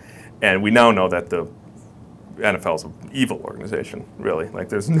togetherness. And we now know that the NFL is an evil organization, really.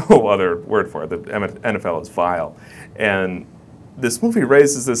 There's no other word for it. The NFL is vile. And this movie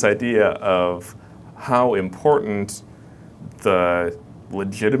raises this idea of how important the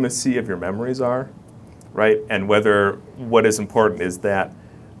legitimacy of your memories are, right? And whether what is important is that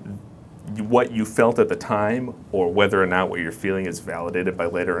what you felt at the time, or whether or not what you're feeling is validated by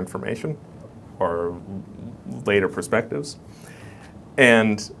later information or later perspectives.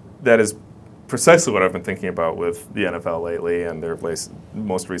 And that is precisely what I've been thinking about with the NFL lately and their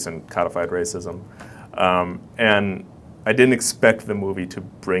most recent codified racism. And I didn't expect the movie to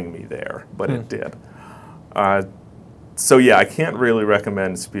bring me there, but it did. So yeah, I can't really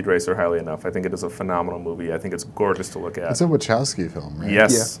recommend Speed Racer highly enough. I think it is a phenomenal movie. I think it's gorgeous to look at. It's a Wachowski film, right?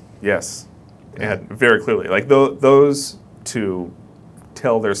 Yes, yes. And very clearly. Those two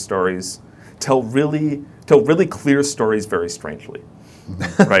tell their stories, tell really clear stories very strangely.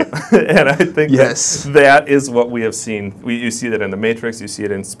 Right? And I think that is what we have seen. You see that in The Matrix, you see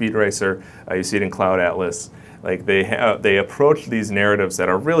it in Speed Racer, you see it in Cloud Atlas. They approach these narratives that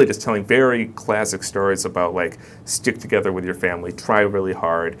are really just telling very classic stories about stick together with your family, try really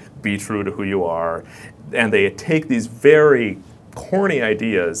hard, be true to who you are. And they take these very corny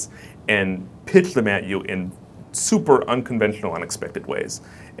ideas and pitch them at you in super unconventional, unexpected ways.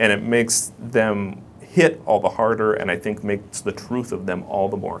 And it makes them hit all the harder, and I think makes the truth of them all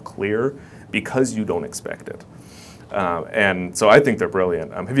the more clear because you don't expect it. And so I think they're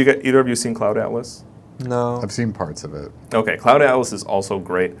brilliant. Have either of you seen Cloud Atlas? No. I've seen parts of it. Okay, Cloud Atlas is also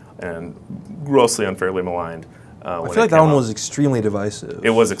great and grossly unfairly maligned. I feel like that one was extremely divisive. It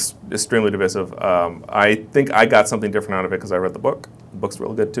was extremely divisive. I think I got something different out of it because I read the book. The book's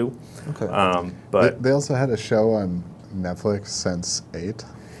really good too. Okay. But they also had a show on Netflix, Sense8.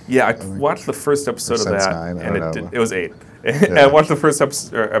 Yeah, I watched the first episode of that, 9, and it was 8. I watched the first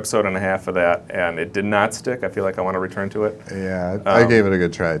episode and a half of that, and it did not stick. I feel like I want to return to it. Yeah, I gave it a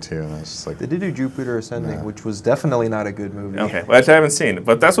good try too, and I was just like... They did do Jupiter Ascending, which was definitely not a good movie. Okay, well, I haven't seen,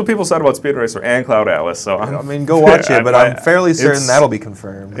 but that's what people said about Speed Racer and Cloud Atlas. So go watch it, but I'm fairly certain that'll be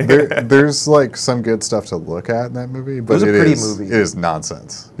confirmed. There's some good stuff to look at in that movie, but it was a pretty movie. It is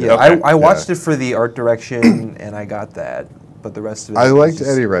nonsense. Yeah, okay. I watched it for the art direction, and I got that. But the rest of it... I liked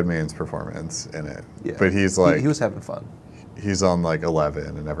Eddie Redmayne's performance in it. Yeah. But he's he was having fun. He's on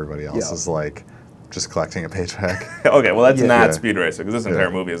 11, and everybody else is just collecting a paycheck. Okay, well that's not Speed Racer, because this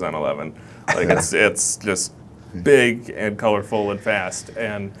entire movie is on 11. It's just big and colorful and fast,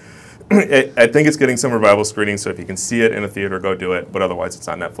 and I think it's getting some revival screenings. So if you can see it in a theater, go do it. But otherwise, it's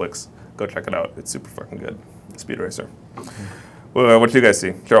on Netflix. Go check it out. It's super fucking good. Speed Racer. Well, what did you guys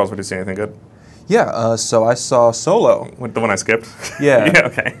see, Charles? What did you see? Anything good? Yeah, so I saw Solo. The one I skipped? Yeah. Yeah,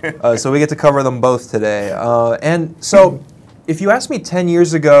 okay. So we get to cover them both today. And so if you asked me 10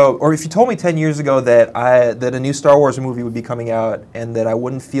 years ago, or if you told me 10 years ago that a new Star Wars movie would be coming out and that I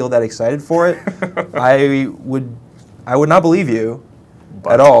wouldn't feel that excited for it, I would not believe you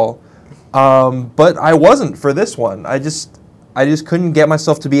at all. But I wasn't for this one. I just couldn't get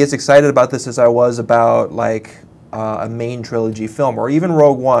myself to be as excited about this as I was about a main trilogy film, or even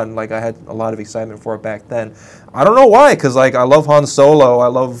Rogue One. I had a lot of excitement for it back then. I don't know why, because I love Han Solo. I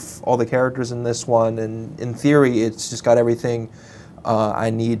love all the characters in this one, and in theory, it's just got everything I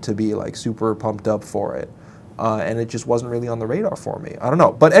need to be super pumped up for it. And it just wasn't really on the radar for me. I don't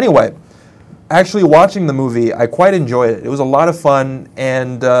know. But anyway, actually watching the movie, I quite enjoyed it. It was a lot of fun,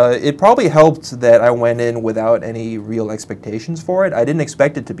 and it probably helped that I went in without any real expectations for it. I didn't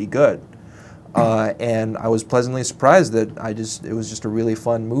expect it to be good. And I was pleasantly surprised that it was just a really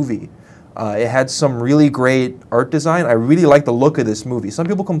fun movie. It had some really great art design. I really like the look of this movie. Some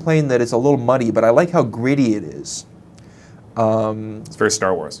people complain that it's a little muddy, but I like how gritty it is. It's very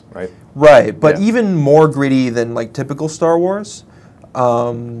Star Wars, right? Right, but even more gritty than typical Star Wars.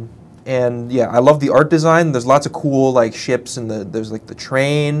 And yeah, I love the art design. There's lots of cool ships, and there's the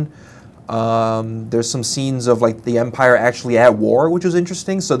train. There's some scenes of the Empire actually at war, which was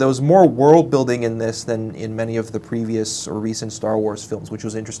interesting. So there was more world building in this than in many of the previous or recent Star Wars films, which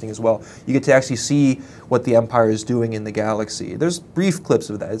was interesting as well. You get to actually see what the Empire is doing in the galaxy. There's brief clips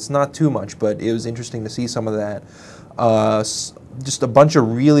of that. It's not too much, but it was interesting to see some of that. just a bunch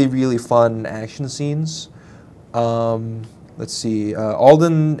of really, really fun action scenes. Let's see.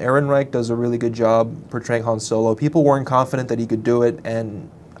 Alden Ehrenreich does a really good job portraying Han Solo. People weren't confident that he could do it, and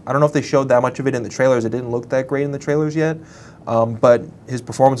I don't know if they showed that much of it in the trailers. It didn't look that great in the trailers yet, but his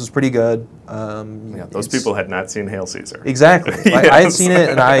performance was pretty good. Those people had not seen Hail Caesar. Exactly. Yes. I had seen it,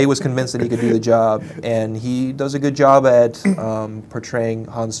 and I was convinced that he could do the job, and he does a good job at portraying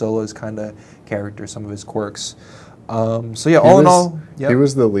Han Solo's kind of character, some of his quirks. So yeah, all in all, he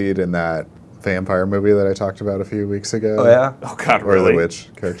was the lead in that vampire movie that I talked about a few weeks ago. Oh yeah. Oh God, or really? the witch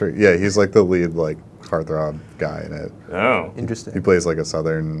character. Yeah, he's like the lead like heartthrob guy in it. Oh, Interesting. He plays like a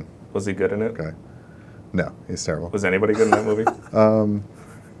southern was he good in it? guy. No, he's terrible. Was anybody good in that movie?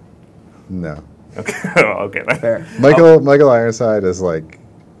 No. Okay, okay. Then. Fair. Michael Ironside is like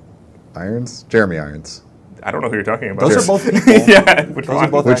Jeremy Irons. I don't know who you're talking about. Those are both people. Yeah, which Those are one?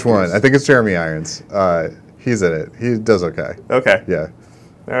 both Which actors. one? I think it's Jeremy Irons. He's in it. He does okay. Okay. Yeah.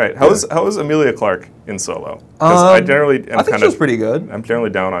 All right. How was Emilia Clarke in Solo? Because I generally am I think she was pretty good. I'm generally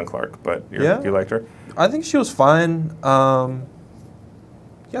down on Clarke, but Yeah. you liked her. I think she was fine.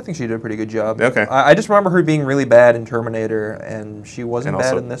 Yeah, I think she did a pretty good job. Okay. I just remember her being really bad in Terminator, and she wasn't And bad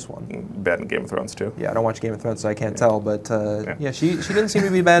also in this one. Bad in Game of Thrones too. Yeah, I don't watch Game of Thrones, so I can't tell. But Yeah. she didn't seem to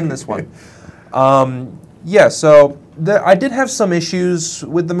be bad in this one. Yeah, so I did have some issues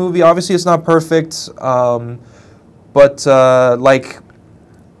with the movie. Obviously, it's not perfect, but like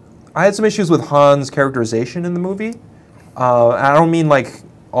I had some issues with Han's characterization in the movie. I don't mean like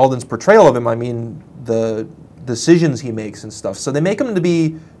Alden's portrayal of him. I mean the decisions he makes and stuff. So they make him to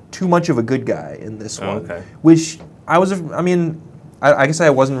be too much of a good guy in this one, okay. which I guess I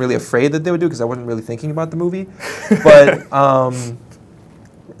wasn't really afraid that they would do because I wasn't really thinking about the movie. But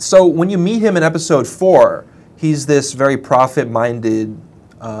so when you meet him in episode 4, he's this very profit-minded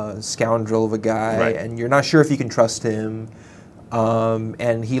scoundrel of a guy, Right. and you're not sure if you can trust him.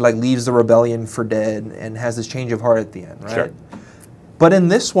 And he like leaves the rebellion for dead and has this change of heart at the end, right? Sure. But in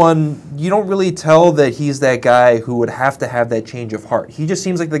this one, you don't really tell that he's that guy who would have to have that change of heart. He just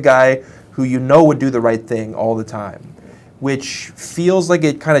seems like the guy who you know would do the right thing all the time, which feels like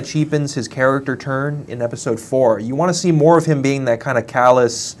it kind of cheapens his character turn in episode 4. You want to see more of him being that kind of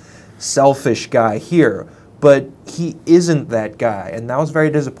callous, selfish guy here, but he isn't that guy, and that was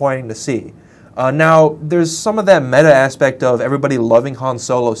very disappointing to see. Now, there's some of that meta aspect of everybody loving Han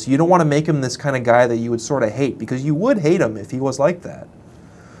Solo, so you don't want to make him this kind of guy that you would sort of hate, because you would hate him if he was like that.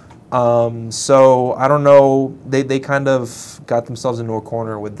 So, I don't know, they kind of got themselves into a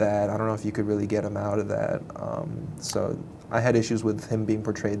corner with that. I don't know if you could really get him out of that. So, I had issues with him being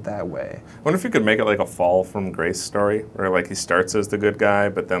portrayed that way. I wonder if you could make it like a fall from grace story, where like he starts as the good guy,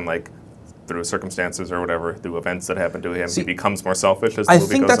 but then like through circumstances or whatever, through events that happen to him, See, he becomes more selfish as the I movie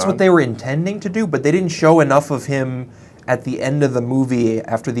think goes that's on. what they were intending to do, but they didn't show enough of him at the end of the movie,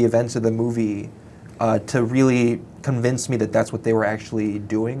 after the events of the movie, to really convince me that that's what they were actually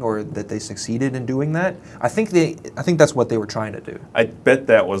doing, or that they succeeded in doing that. I think that's what they were trying to do. I bet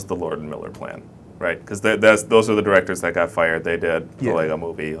that was the Lord and Miller plan, right? Because those are the directors that got fired. They did the Yeah. Lego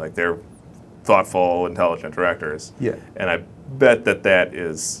movie. Like they're thoughtful, intelligent directors. Yeah. And I bet that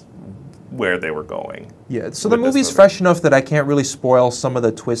is where they were going. Yeah, so the with this movie's movie. fresh enough that I can't really spoil some of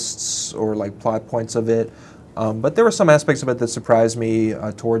the twists or like plot points of it. But there were some aspects of it that surprised me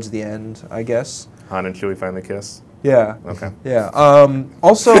towards the end, I guess. Han and Chewie finally kiss. Yeah. Okay. Yeah.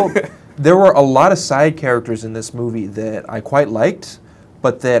 Also, there were a lot of side characters in this movie that I quite liked,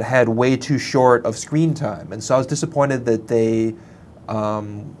 but that had way too short of screen time. And so I was disappointed that they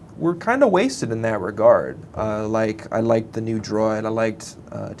were kind of wasted in that regard. Like, I liked the new droid. I liked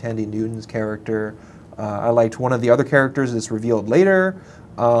Tandy Newton's character. I liked one of the other characters that's revealed later.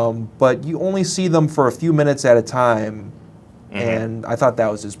 But you only see them for a few minutes at a time. And I thought that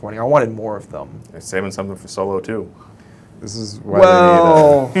was disappointing. I wanted more of them. They're saving something for Solo too. This is why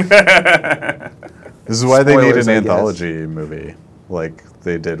Well, they need this is why they need Spoilers, an I guess. anthology movie like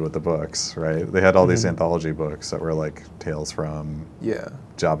they did with the books, right? They had all these anthology books that were like Tales from yeah.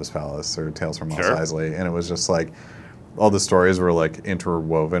 Jabba's Palace or Tales from Mos Sure. Eisley, and it was just like all the stories were like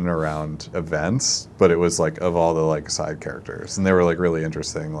interwoven around events, but it was like of all the like side characters, and they were like really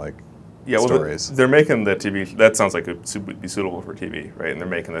interesting like Yeah, well, stories. they're making the TV. That sounds like it would be suitable for TV, right? And they're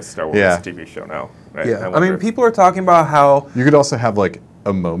making this Star Wars Yeah. TV show now, right? Yeah. I wonder mean, if- people are talking about how You could also have like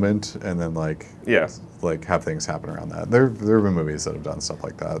a moment and then like Yeah. like have things happen around that. There have been movies that have done stuff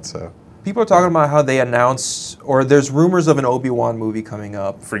like that. So people are talking about how they announced, or there's rumors of an Obi-Wan movie coming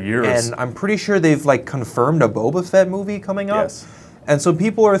up. For years. And I'm pretty sure they've like confirmed a Boba Fett movie coming up. Yes. And so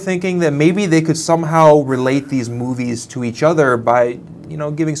people are thinking that maybe they could somehow relate these movies to each other by,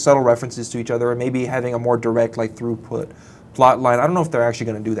 giving subtle references to each other, or maybe having a more direct like throughput plot line. I don't know if they're actually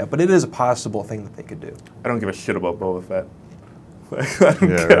going to do that, but it is a possible thing that they could do. I don't give a shit about Boba Fett. I Yeah,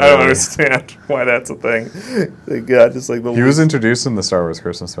 don't really. understand why that's a thing. Just like the He was introduced in the Star Wars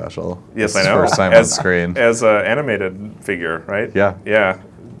Christmas special. Yes, This I is know. First time on screen. As an animated figure, right? Yeah. Yeah,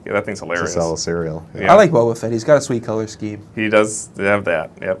 that thing's To hilarious. sell a cereal. Yeah. I like Boba Fett. He's got a sweet color scheme. He does have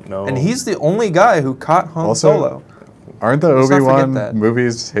that. Yep. No. And he's the only guy who caught Han Also- Solo. Aren't the Let's not forget Obi-Wan that.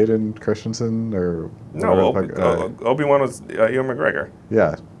 movies Hayden Christensen or no. whatever the fuck- Obi-Wan was Ewan McGregor.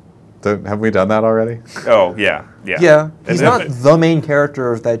 yeah. Have we done that already? Oh yeah. Yeah, he's And not then- the main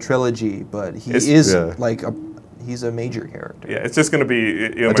character of that trilogy, but he It's- is Yeah. like he's a major character. Yeah, it's just going to be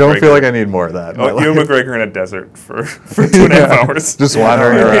Ewan I don't McGregor. feel like I need more of that. in my Ewan life. McGregor in a desert for 2.5 Yeah. hours. Just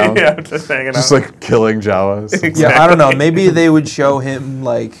wandering around. Yeah, just hanging Just out. like killing Jawas. Yeah, I don't know. Maybe they would show him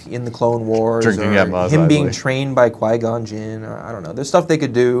like in the Clone Wars, Drinking or at Mos him being Eisley. trained by Qui-Gon Jinn. Or, I don't know. There's stuff they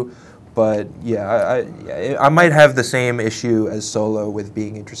could do, but yeah, I might have the same issue as Solo with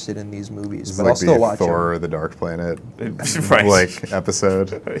being interested in these movies, It's but like I'll still the watch Thor: them. The Dark Planet Right. like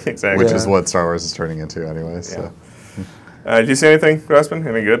episode, Exactly. which Yeah. is what Star Wars is turning into anyway. So. Did you see anything, Grossman?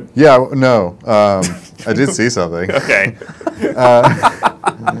 Any good? Yeah, no. I did see something. Okay.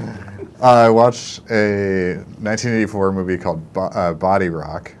 I watched a 1984 movie called Body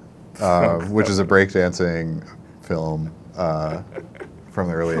Rock, which is a breakdancing film from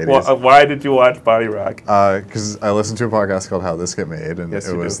the early 80s. Well, why did you watch Body Rock? Because I listened to a podcast called How This Get Made, and Yes,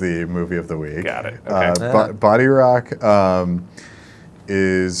 it you was do. the movie of the week. Got it. Okay. Body Rock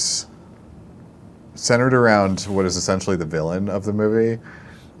is centered around what is essentially the villain of the movie.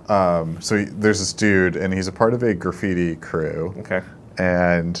 There's this dude, and he's a part of a graffiti crew, Okay.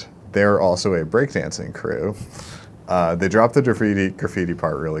 and they're also a breakdancing crew. They dropped the graffiti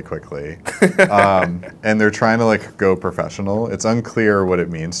part really quickly, and they're trying to like go professional. It's unclear what it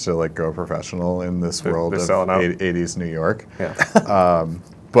means to like go professional in this world they're of selling out. 80s New York. Yeah.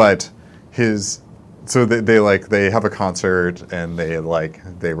 But they have a concert and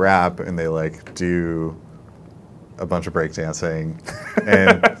they rap and they like do a bunch of breakdancing,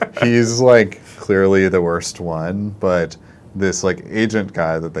 and he's like clearly the worst one, but this like agent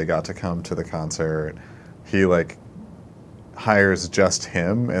guy that they got to come to the concert, he like hires just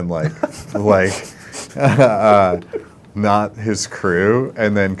him and not his crew,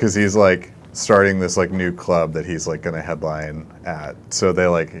 and then because he's like starting this like new club that he's like gonna headline at, so they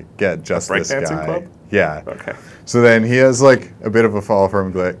like get just this breakdancing guy. club? Yeah. Okay. So then he has like a bit of a fall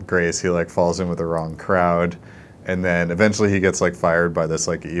from grace. He like falls in with the wrong crowd, and then eventually he gets like fired by this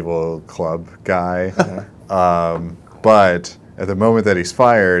like evil club guy. But at the moment that he's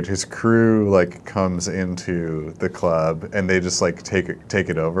fired, his crew like comes into the club and they just like take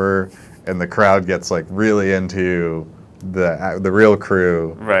it over, and the crowd gets like really into the real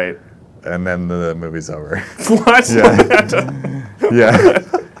crew, Right. and then the movie's over. What? Yeah. Yeah.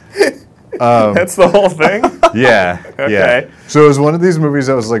 That's the whole thing? Yeah. Okay. Yeah. So it was one of these movies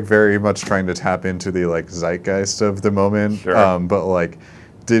that was like very much trying to tap into the like zeitgeist of the moment, Sure. but like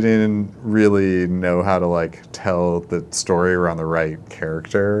didn't really know how to like tell the story around the right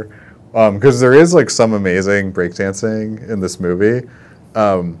character. Because there is like some amazing breakdancing in this movie,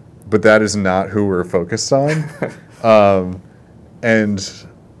 but that is not who we're focused on. And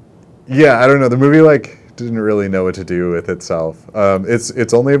yeah, I don't know. The movie like didn't really know what to do with itself.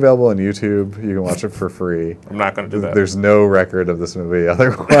 It's only available on YouTube. You can watch it for free. I'm not going to do that. There's no record of this movie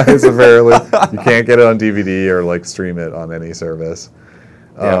otherwise. Apparently, you can't get it on DVD or like stream it on any service.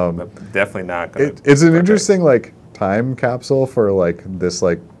 Yeah, I'm definitely not going to. It's an interesting like time capsule for like this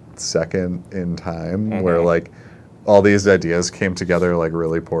like second in time where like all these ideas came together like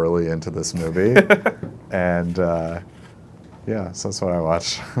really poorly into this movie, and yeah, so that's what I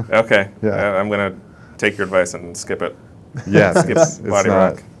watched. Okay. Yeah. I'm going to take your advice and skip it. Yeah, Skip it's Body not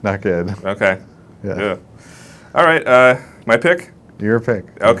Rock. not good. Okay. Yeah. All right. My pick? Your pick.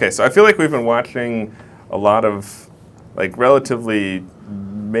 Okay, so I feel like we've been watching a lot of like relatively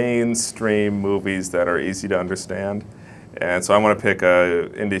mainstream movies that are easy to understand, and so I want to pick a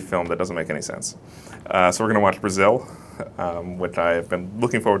indie film that doesn't make any sense. So we're going to watch Brazil, which I have been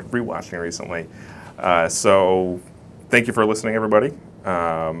looking forward to rewatching recently. So thank you for listening, everybody.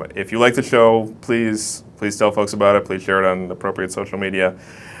 If you like the show, please tell folks about it. Please share it on appropriate social media,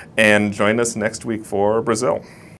 and join us next week for Brazil.